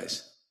these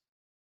guys.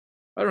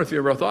 I don't know if you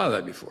ever thought of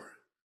that before.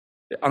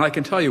 And I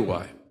can tell you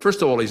why.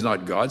 First of all, he's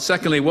not God.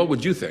 Secondly, what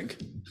would you think?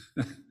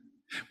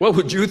 What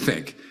would you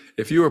think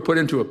if you were put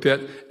into a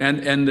pit?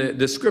 And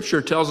the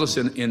scripture tells us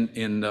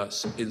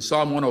in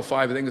Psalm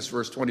 105, I think it's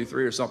verse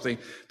 23 or something,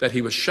 that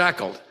he was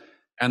shackled.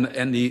 And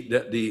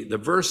the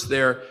verse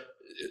there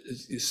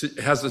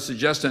has the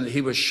suggestion that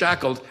he was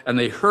shackled and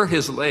they hurt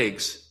his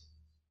legs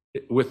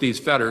with these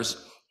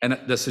fetters. And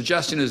the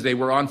suggestion is they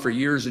were on for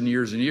years and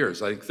years and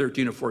years, I think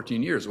 13 or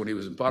 14 years when he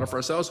was in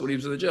Potiphar's house, when he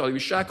was in the jail. He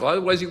was shackled.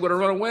 Otherwise, he would have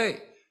run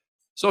away.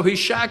 So he's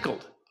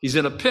shackled. He's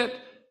in a pit.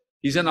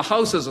 He's in a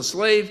house as a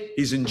slave.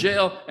 He's in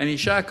jail, and he's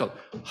shackled.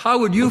 How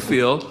would you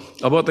feel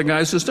about the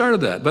guys who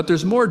started that? But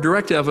there's more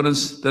direct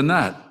evidence than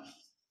that.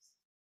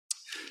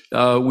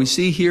 We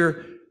see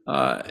here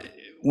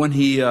when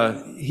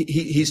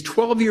he's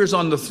 12 years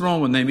on the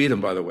throne when they meet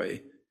him, by the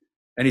way,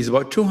 and he's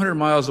about 200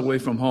 miles away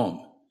from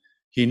home.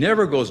 He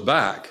never goes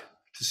back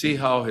to see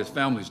how his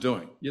family's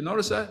doing. You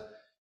notice that?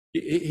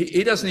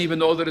 He doesn't even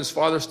know that his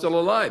father's still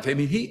alive. I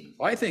mean,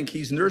 I think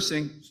he's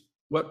nursing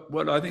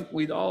what I think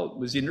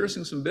was he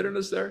nursing some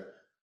bitterness there?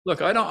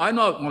 Look, I don't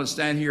want to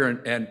stand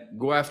here and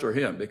go after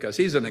him because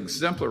he's an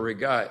exemplary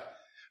guy.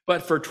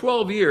 But for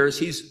 12 years,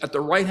 he's at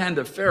the right hand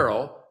of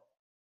Pharaoh,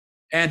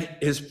 and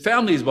his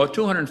family is about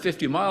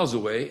 250 miles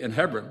away in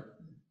Hebron.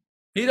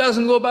 He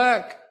doesn't go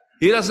back.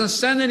 He doesn't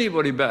send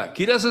anybody back.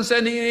 He doesn't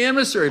send any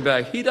emissary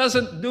back. He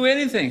doesn't do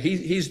anything.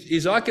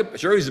 He's occupied.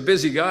 Sure, he's a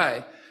busy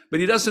guy, but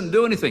he doesn't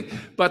do anything.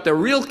 But the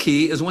real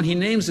key is when he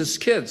names his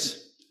kids.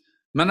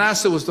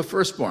 Manasseh was the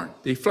firstborn.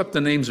 They flipped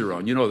the names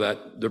around. You know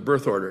that, the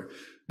birth order.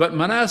 But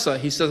Manasseh,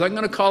 he says, I'm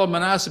going to call him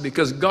Manasseh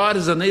because God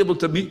is unable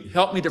to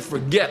help me to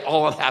forget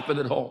all that happened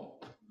at home.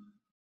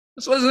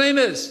 That's what his name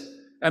is.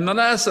 And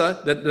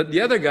Manasseh,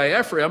 the other guy,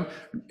 Ephraim,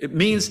 it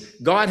means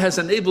God has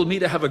enabled me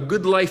to have a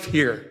good life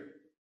here.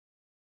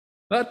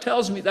 That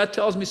tells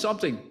me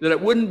something, that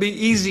it wouldn't be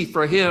easy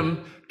for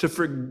him to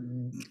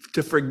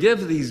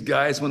forgive these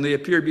guys when they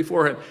appeared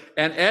before him.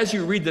 And as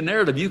you read the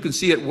narrative, you can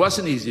see it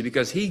wasn't easy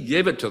because he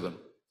gave it to them,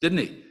 didn't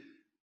he?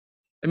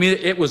 I mean,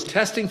 it was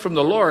testing from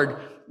the Lord,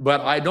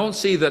 but I don't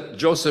see that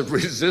Joseph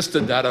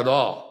resisted that at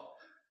all.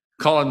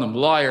 Calling them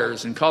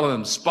liars and calling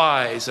them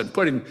spies and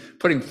putting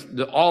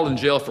them all in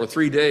jail for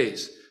 3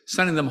 days,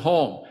 sending them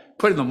home,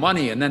 putting the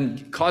money and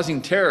then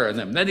causing terror in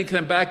them. Then he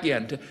came back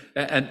again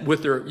and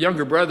with their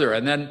younger brother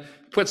and then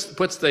puts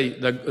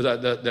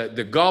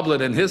the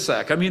goblet in his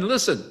sack. I mean,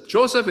 listen,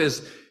 Joseph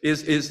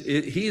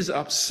he's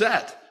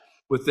upset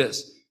with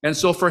this. And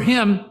so for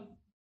him,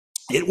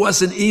 it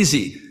wasn't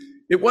easy.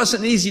 It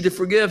wasn't easy to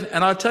forgive.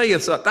 And I'll tell you,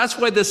 that's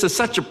why this is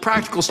such a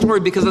practical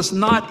story, because it's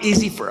not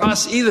easy for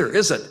us either,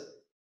 is it?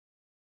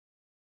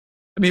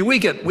 I mean, we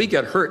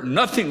get hurt,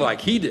 nothing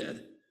like he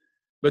did.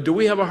 But do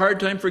we have a hard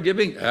time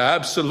forgiving?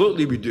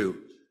 Absolutely we do.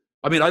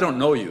 I mean, I don't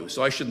know you,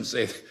 so I shouldn't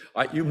say,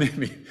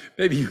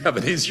 maybe you have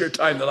an easier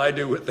time than I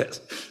do with this.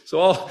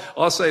 So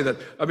I'll say that,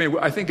 I mean,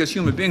 I think as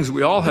human beings,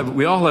 we all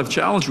have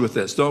challenge with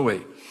this, don't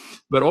we?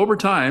 But over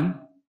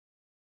time,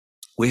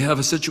 we have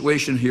a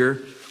situation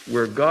here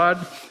where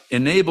God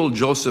enabled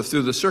Joseph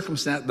through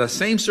the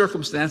same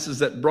circumstances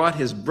that brought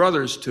his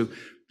brothers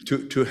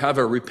to have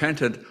a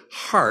repentant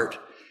heart.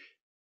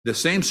 The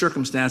same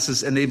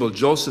circumstances enabled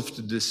Joseph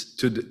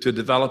to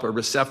develop a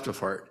receptive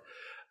heart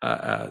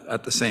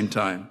at the same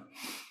time.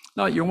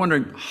 Now you're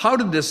wondering, how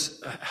did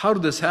this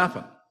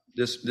happen?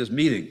 This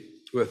meeting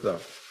with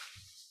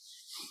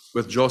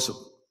Joseph.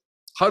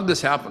 How did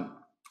this happen?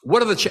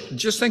 What are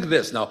just think of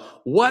this now.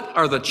 What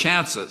are the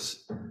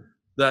chances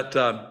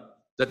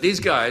that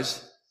these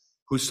guys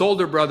who sold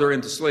their brother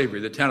into slavery,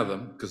 the 10 of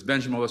them, because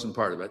Benjamin wasn't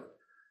part of it,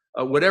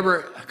 would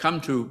ever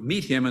come to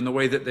meet him in the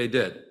way that they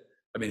did?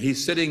 I mean,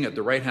 he's sitting at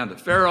the right hand of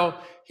Pharaoh.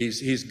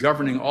 He's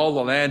governing all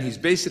the land. He's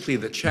basically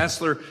the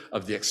chancellor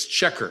of the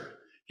exchequer.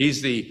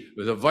 He's the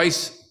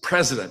vice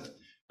president.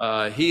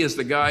 He is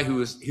the guy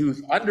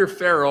who's under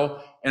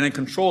Pharaoh and in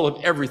control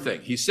of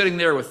everything. He's sitting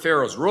there with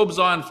Pharaoh's robes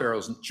on,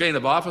 Pharaoh's chain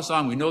of office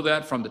on. We know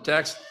that from the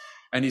text.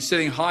 And he's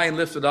sitting high and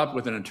lifted up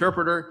with an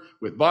interpreter,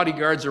 with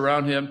bodyguards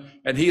around him.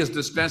 And he is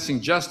dispensing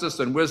justice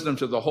and wisdom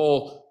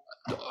to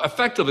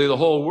effectively the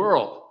whole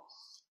world.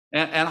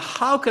 And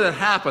how could it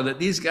happen that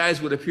these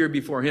guys would appear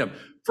before him?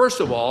 First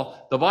of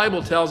all, the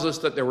Bible tells us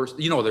that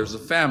there's a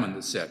famine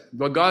that's set.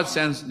 But God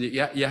sends,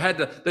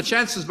 the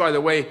chances, by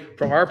the way,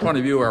 from our point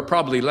of view, are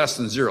probably less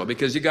than zero,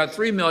 because you got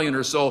 3 million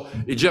or so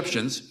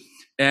Egyptians,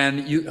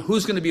 and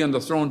who's going to be on the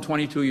throne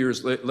 22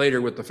 years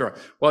later with the Pharaoh?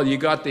 Well, you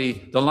got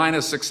the line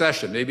of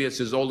succession. Maybe it's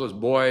his oldest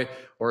boy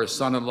or his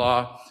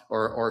son-in-law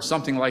or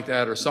something like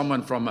that, or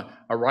someone from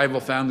a rival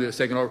family that's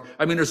taken over.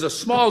 I mean, there's a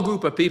small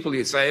group of people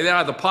you say,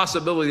 yeah, the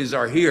possibilities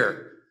are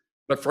here.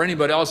 But for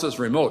anybody else, it's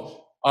remote.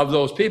 Of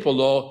those people,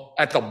 though,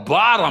 at the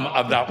bottom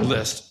of that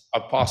list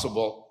of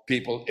possible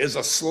people is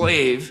a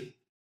slave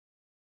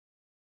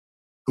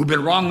who'd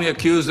been wrongly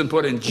accused and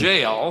put in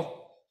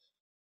jail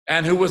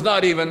and who was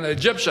not even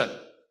Egyptian.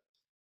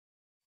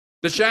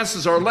 The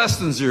chances are less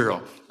than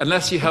zero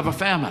unless you have a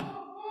famine.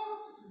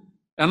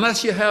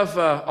 Unless you have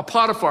a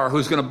Potiphar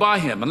who's going to buy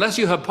him. Unless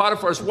you have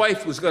Potiphar's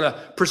wife who's going to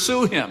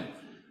pursue him.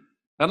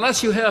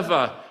 Unless you have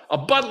a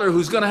butler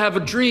who's going to have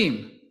a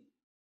dream.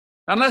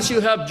 Unless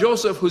you have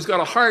Joseph who's got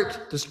a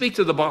heart to speak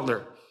to the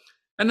butler.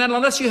 And then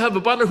unless you have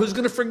a butler who's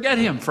going to forget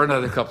him for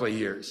another couple of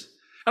years.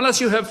 Unless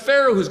you have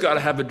Pharaoh who's got to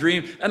have a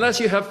dream. Unless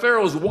you have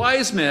Pharaoh's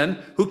wise men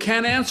who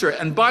can't answer it.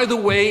 And by the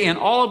way, in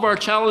all of our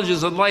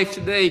challenges in life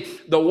today,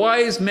 the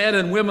wise men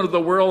and women of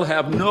the world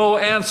have no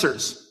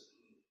answers.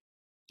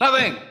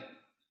 Nothing.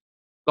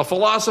 The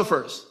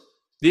philosophers,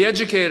 the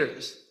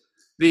educators,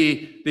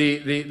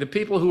 the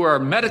people who are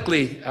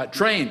medically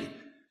trained,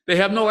 they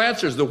have no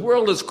answers. The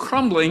world is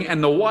crumbling,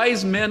 and the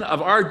wise men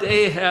of our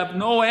day have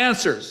no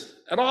answers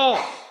at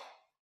all.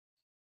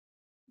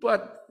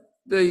 But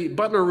the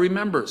butler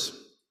remembers,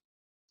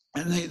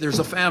 and there's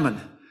a famine,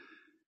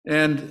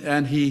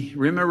 and he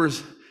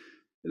remembers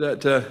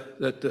that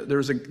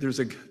there's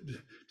a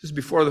just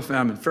before the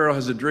famine, Pharaoh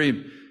has a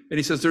dream, and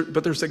he says,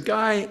 but there's a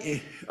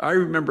guy I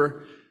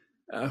remember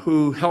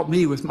who helped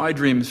me with my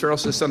dreams. Pharaoh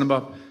says, send him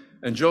up.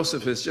 And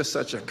Joseph is just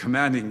such a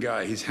commanding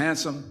guy. He's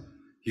handsome.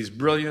 He's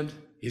brilliant.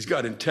 He's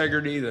got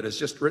integrity that is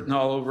just written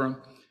all over him.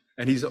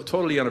 And he's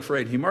totally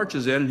unafraid. He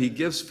marches in and he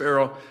gives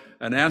Pharaoh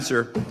an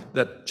answer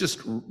that just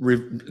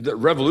that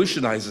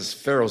revolutionizes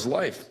Pharaoh's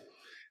life.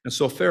 And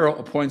so Pharaoh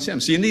appoints him.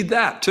 So you need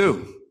that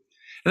too.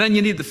 And then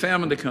you need the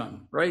famine to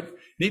come, right?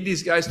 You need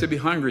these guys to be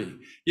hungry.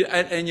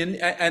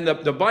 And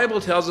the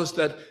Bible tells us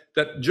that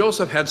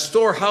Joseph had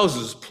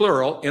storehouses,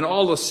 plural, in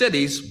all the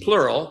cities,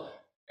 plural.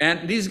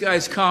 And these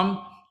guys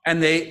come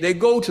And they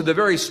go to the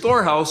very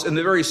storehouse in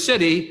the very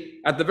city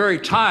at the very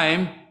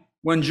time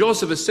when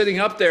Joseph is sitting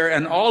up there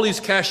and all these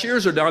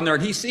cashiers are down there,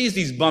 and he sees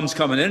these bums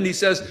coming in and he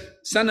says,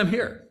 send them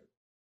here.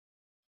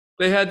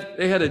 They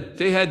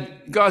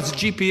had God's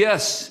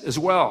GPS as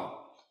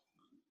well.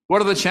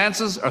 What are the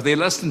chances? Are they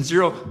less than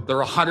zero?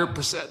 They're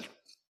 100%.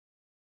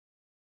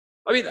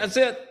 I mean, that's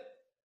it.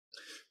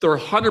 They're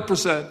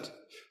 100%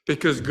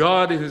 because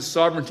God in his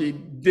sovereignty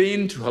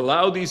deigned to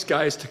allow these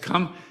guys to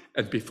come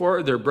and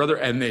before their brother,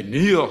 and they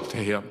kneel to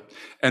him.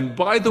 And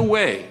by the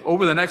way,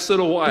 over the next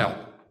little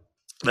while,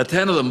 the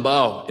 10 of them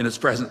bow in his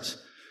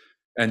presence.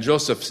 And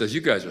Joseph says,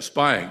 you guys are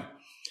spying.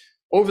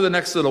 Over the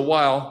next little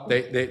while,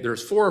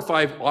 there's 4 or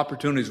 5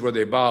 opportunities where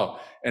they bow.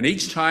 And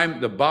each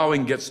time the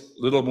bowing gets a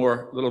little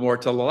more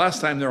till the last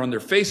time they're on their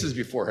faces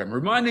before him,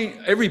 reminding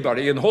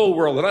everybody in the whole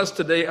world and us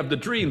today of the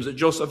dreams that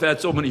Joseph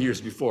had so many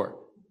years before.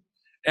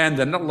 And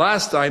the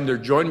last time they're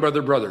joined by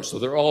their brothers. So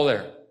they're all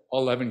there,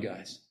 all 11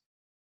 guys.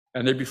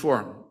 And they're before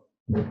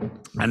him.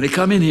 And they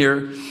come in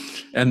here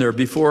and they're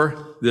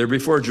before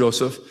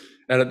Joseph.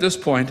 And at this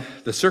point,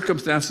 the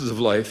circumstances of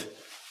life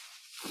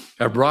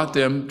have brought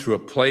them to a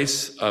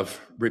place of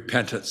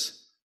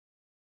repentance.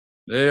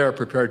 They are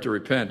prepared to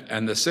repent.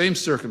 And the same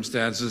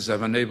circumstances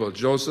have enabled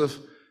Joseph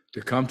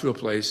to come to a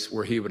place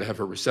where he would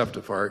have a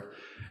receptive heart.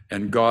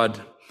 And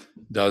God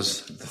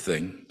does the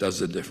thing, does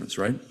the difference,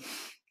 right?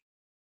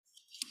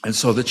 And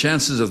so the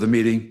chances of the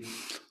meeting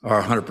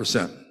are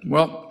 100%.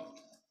 Well,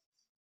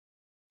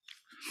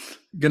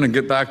 I'm going to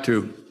get back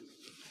to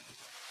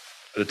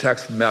the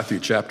text from Matthew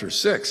chapter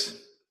 6,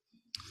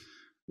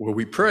 where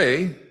we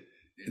pray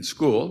in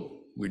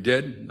school. We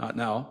did, not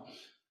now.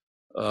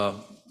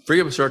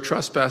 Forgive us our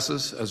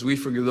trespasses as we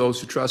forgive those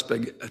who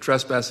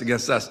trespass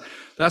against us.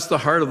 That's the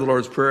heart of the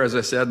Lord's Prayer, as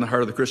I said, and the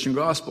heart of the Christian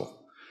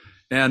gospel.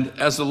 And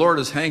as the Lord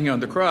is hanging on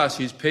the cross,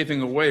 he's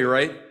paving a way,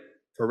 right,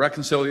 for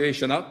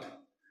reconciliation up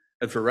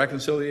and for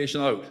reconciliation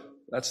out.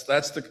 That's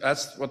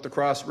what the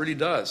cross really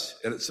does,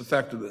 and its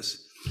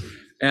effectiveness.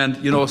 And,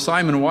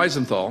 Simon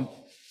Wiesenthal,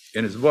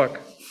 in his book,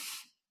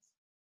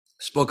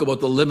 spoke about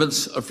the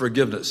limits of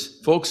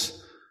forgiveness.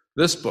 Folks,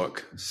 this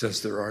book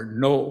says there are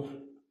no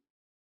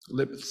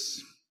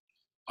limits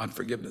on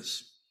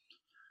forgiveness.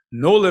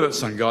 No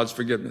limits on God's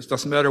forgiveness.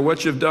 Doesn't matter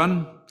what you've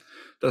done.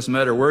 Doesn't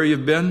matter where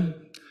you've been.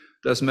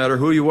 Doesn't matter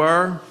who you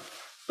are.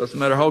 Doesn't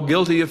matter how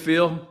guilty you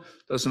feel.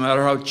 Doesn't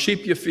matter how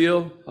cheap you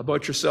feel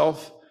about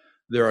yourself.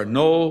 There are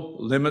no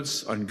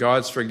limits on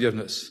God's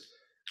forgiveness.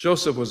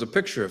 Joseph was a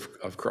picture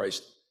of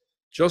Christ.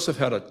 Joseph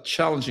had a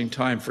challenging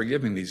time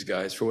forgiving these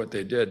guys for what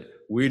they did.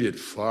 We did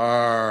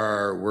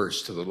far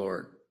worse to the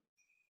Lord.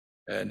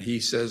 And he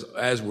says,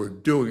 as we're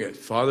doing it,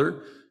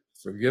 Father,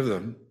 forgive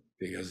them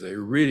because they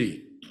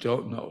really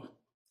don't know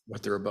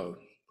what they're about,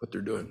 what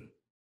they're doing.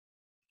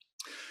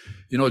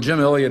 Jim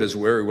Elliot is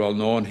very well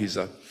known. He's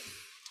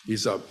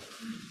the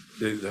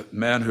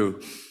man who,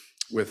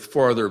 with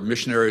 4 other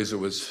missionaries, who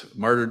was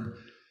martyred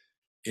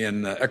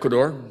in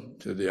Ecuador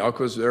to the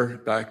Aucas there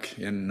back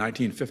in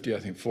 1950, I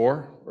think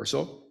 4 or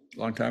so, a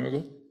long time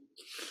ago.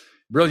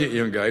 Brilliant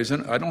young guys,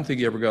 and I don't think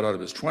he ever got out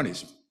of his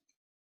 20s.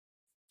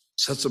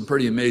 Said some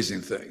pretty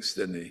amazing things,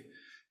 didn't he? He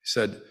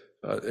said,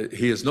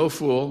 he is no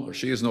fool, or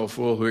she is no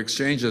fool, who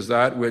exchanges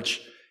that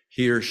which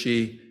he or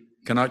she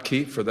cannot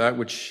keep for that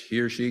which he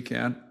or she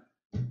can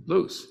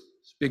lose.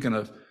 Speaking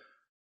of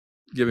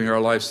giving our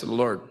lives to the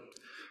Lord.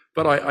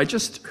 But I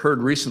just heard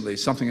recently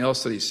something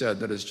else that he said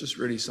that is just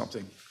really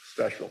something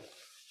special.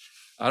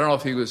 I don't know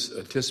if he was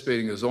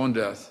anticipating his own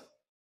death,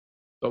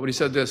 but when he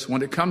said this,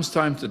 when it comes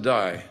time to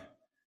die,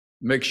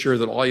 make sure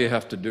that all you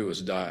have to do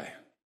is die.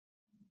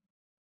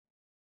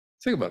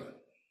 Think about it.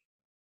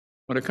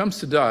 When it comes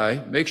to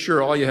die, make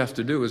sure all you have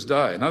to do is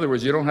die. In other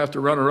words, you don't have to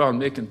run around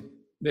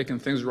making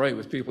things right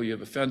with people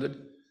you've offended,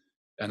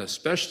 and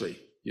especially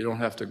you don't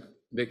have to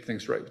make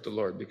things right with the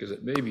Lord, because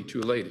it may be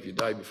too late if you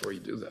die before you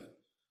do that.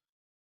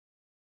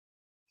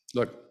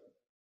 Look,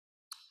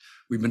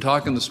 we've been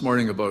talking this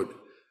morning about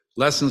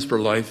lessons for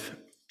life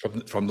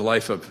from the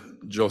life of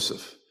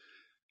Joseph,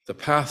 the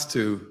path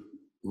to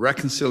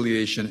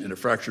reconciliation in a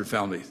fractured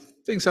family.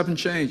 Things haven't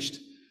changed.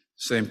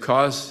 Same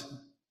cause,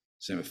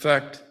 same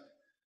effect,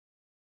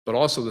 but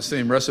also the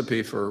same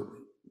recipe for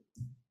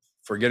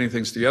getting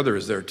things together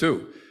is there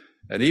too.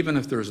 And even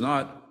if there's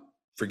not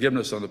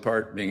forgiveness on the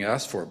part being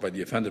asked for by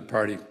the offended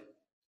party,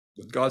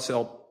 with God's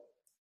help,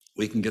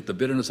 we can get the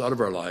bitterness out of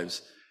our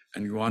lives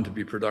and go on to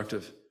be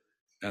productive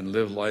and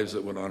live lives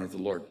that would honor the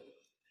Lord.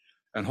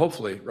 And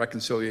hopefully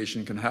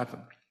reconciliation can happen.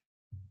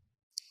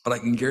 But I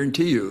can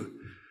guarantee you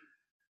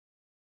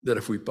that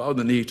if we bow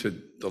the knee to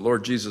the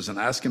Lord Jesus and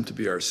ask him to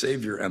be our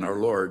Savior and our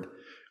Lord,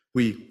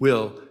 we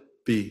will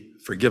be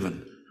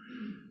forgiven.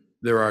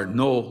 There are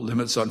no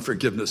limits on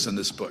forgiveness in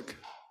this book.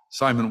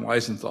 Simon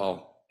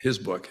Wiesenthal, his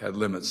book had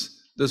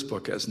limits. This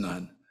book has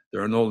none.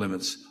 There are no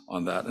limits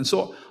on that. And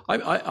so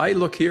I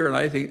look here and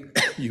I think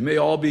you may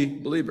all be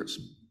believers.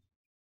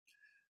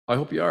 I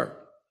hope you are.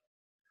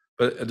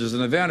 But there's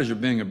an advantage of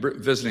being a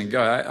visiting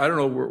guy. I don't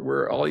know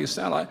where all you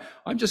stand.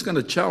 I'm just going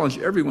to challenge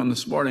everyone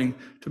this morning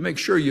to make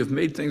sure you've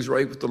made things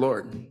right with the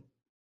Lord,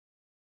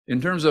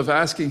 in terms of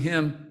asking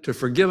him to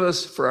forgive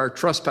us for our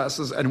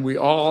trespasses, and we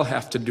all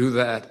have to do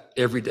that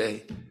every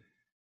day.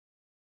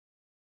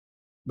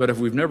 But if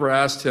we've never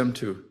asked him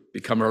to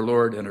become our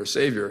Lord and our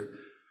Savior,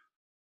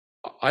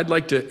 I'd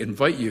like to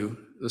invite you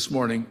this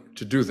morning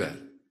to do that.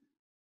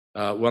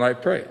 When I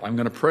pray, I'm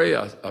going to pray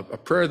a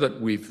prayer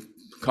that we've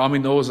commonly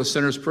know as a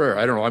sinner's prayer.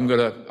 I don't know. I'm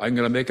going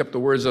to make up the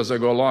words as I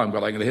go along,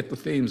 but I'm going to hit the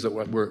themes that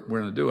we're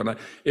going to do. And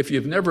if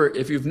you've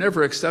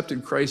never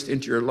accepted Christ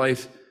into your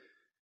life,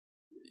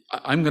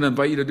 I'm going to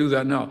invite you to do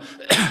that now.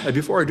 And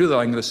before I do that,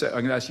 I'm going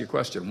to ask you a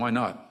question. Why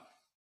not?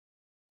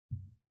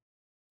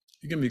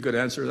 You give me a good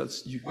answer.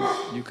 That's you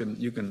can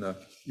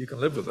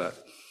live with that.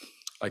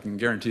 I can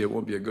guarantee it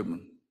won't be a good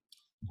one.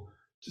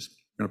 Just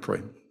going to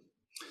pray.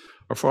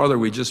 Our Father,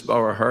 we just bow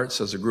our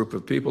hearts as a group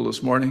of people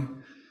this morning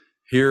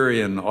here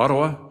in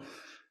Ottawa,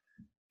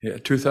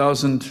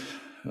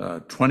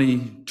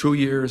 2022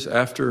 years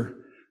after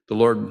the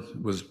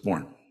Lord was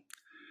born.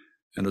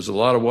 And there's a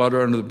lot of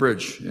water under the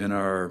bridge in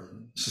our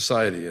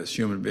society as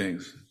human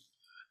beings.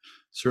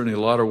 Certainly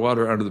a lot of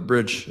water under the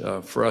bridge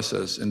for us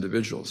as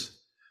individuals.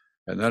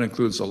 And that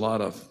includes a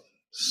lot of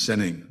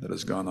sinning that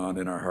has gone on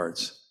in our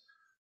hearts.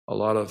 A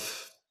lot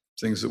of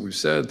things that we've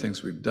said,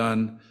 things we've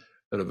done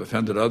that have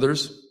offended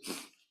others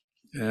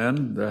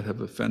and that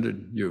have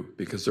offended you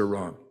because they're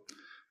wrong.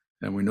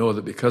 And we know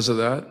that because of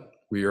that,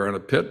 we are in a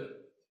pit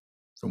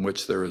from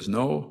which there is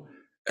no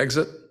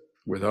exit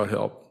without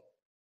help.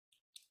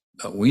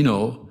 We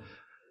know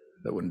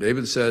that when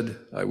David said,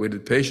 I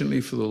waited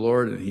patiently for the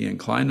Lord, and he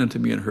inclined unto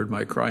me and heard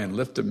my cry and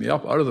lifted me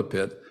up out of the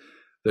pit,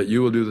 that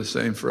you will do the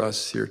same for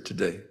us here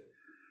today.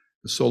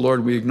 So,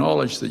 Lord, we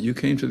acknowledge that you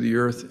came to the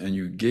earth and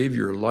you gave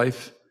your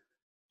life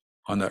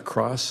on that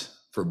cross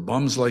for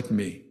bums like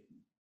me.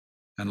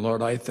 And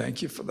Lord, I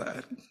thank you for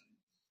that.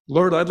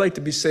 Lord, I'd like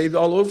to be saved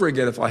all over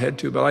again if I had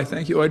to, but I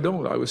thank you I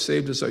don't. I was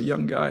saved as a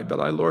young guy. But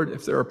Lord,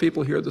 if there are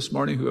people here this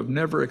morning who have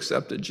never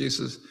accepted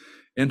Jesus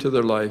into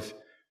their life,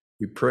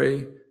 we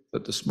pray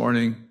that this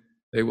morning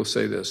they will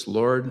say this: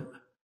 Lord,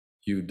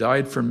 you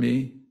died for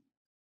me.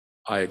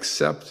 I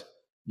accept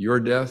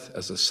your death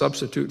as a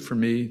substitute for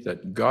me,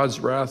 that God's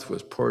wrath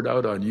was poured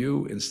out on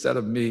you instead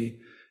of me.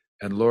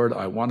 And Lord,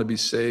 I want to be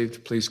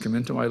saved. Please come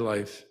into my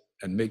life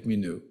and make me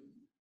new.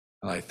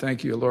 And I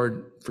thank you,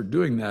 Lord, for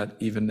doing that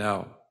even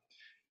now.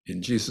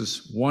 In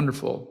Jesus'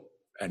 wonderful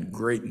and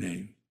great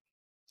name,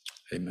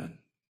 amen.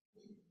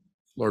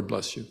 Lord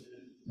bless you.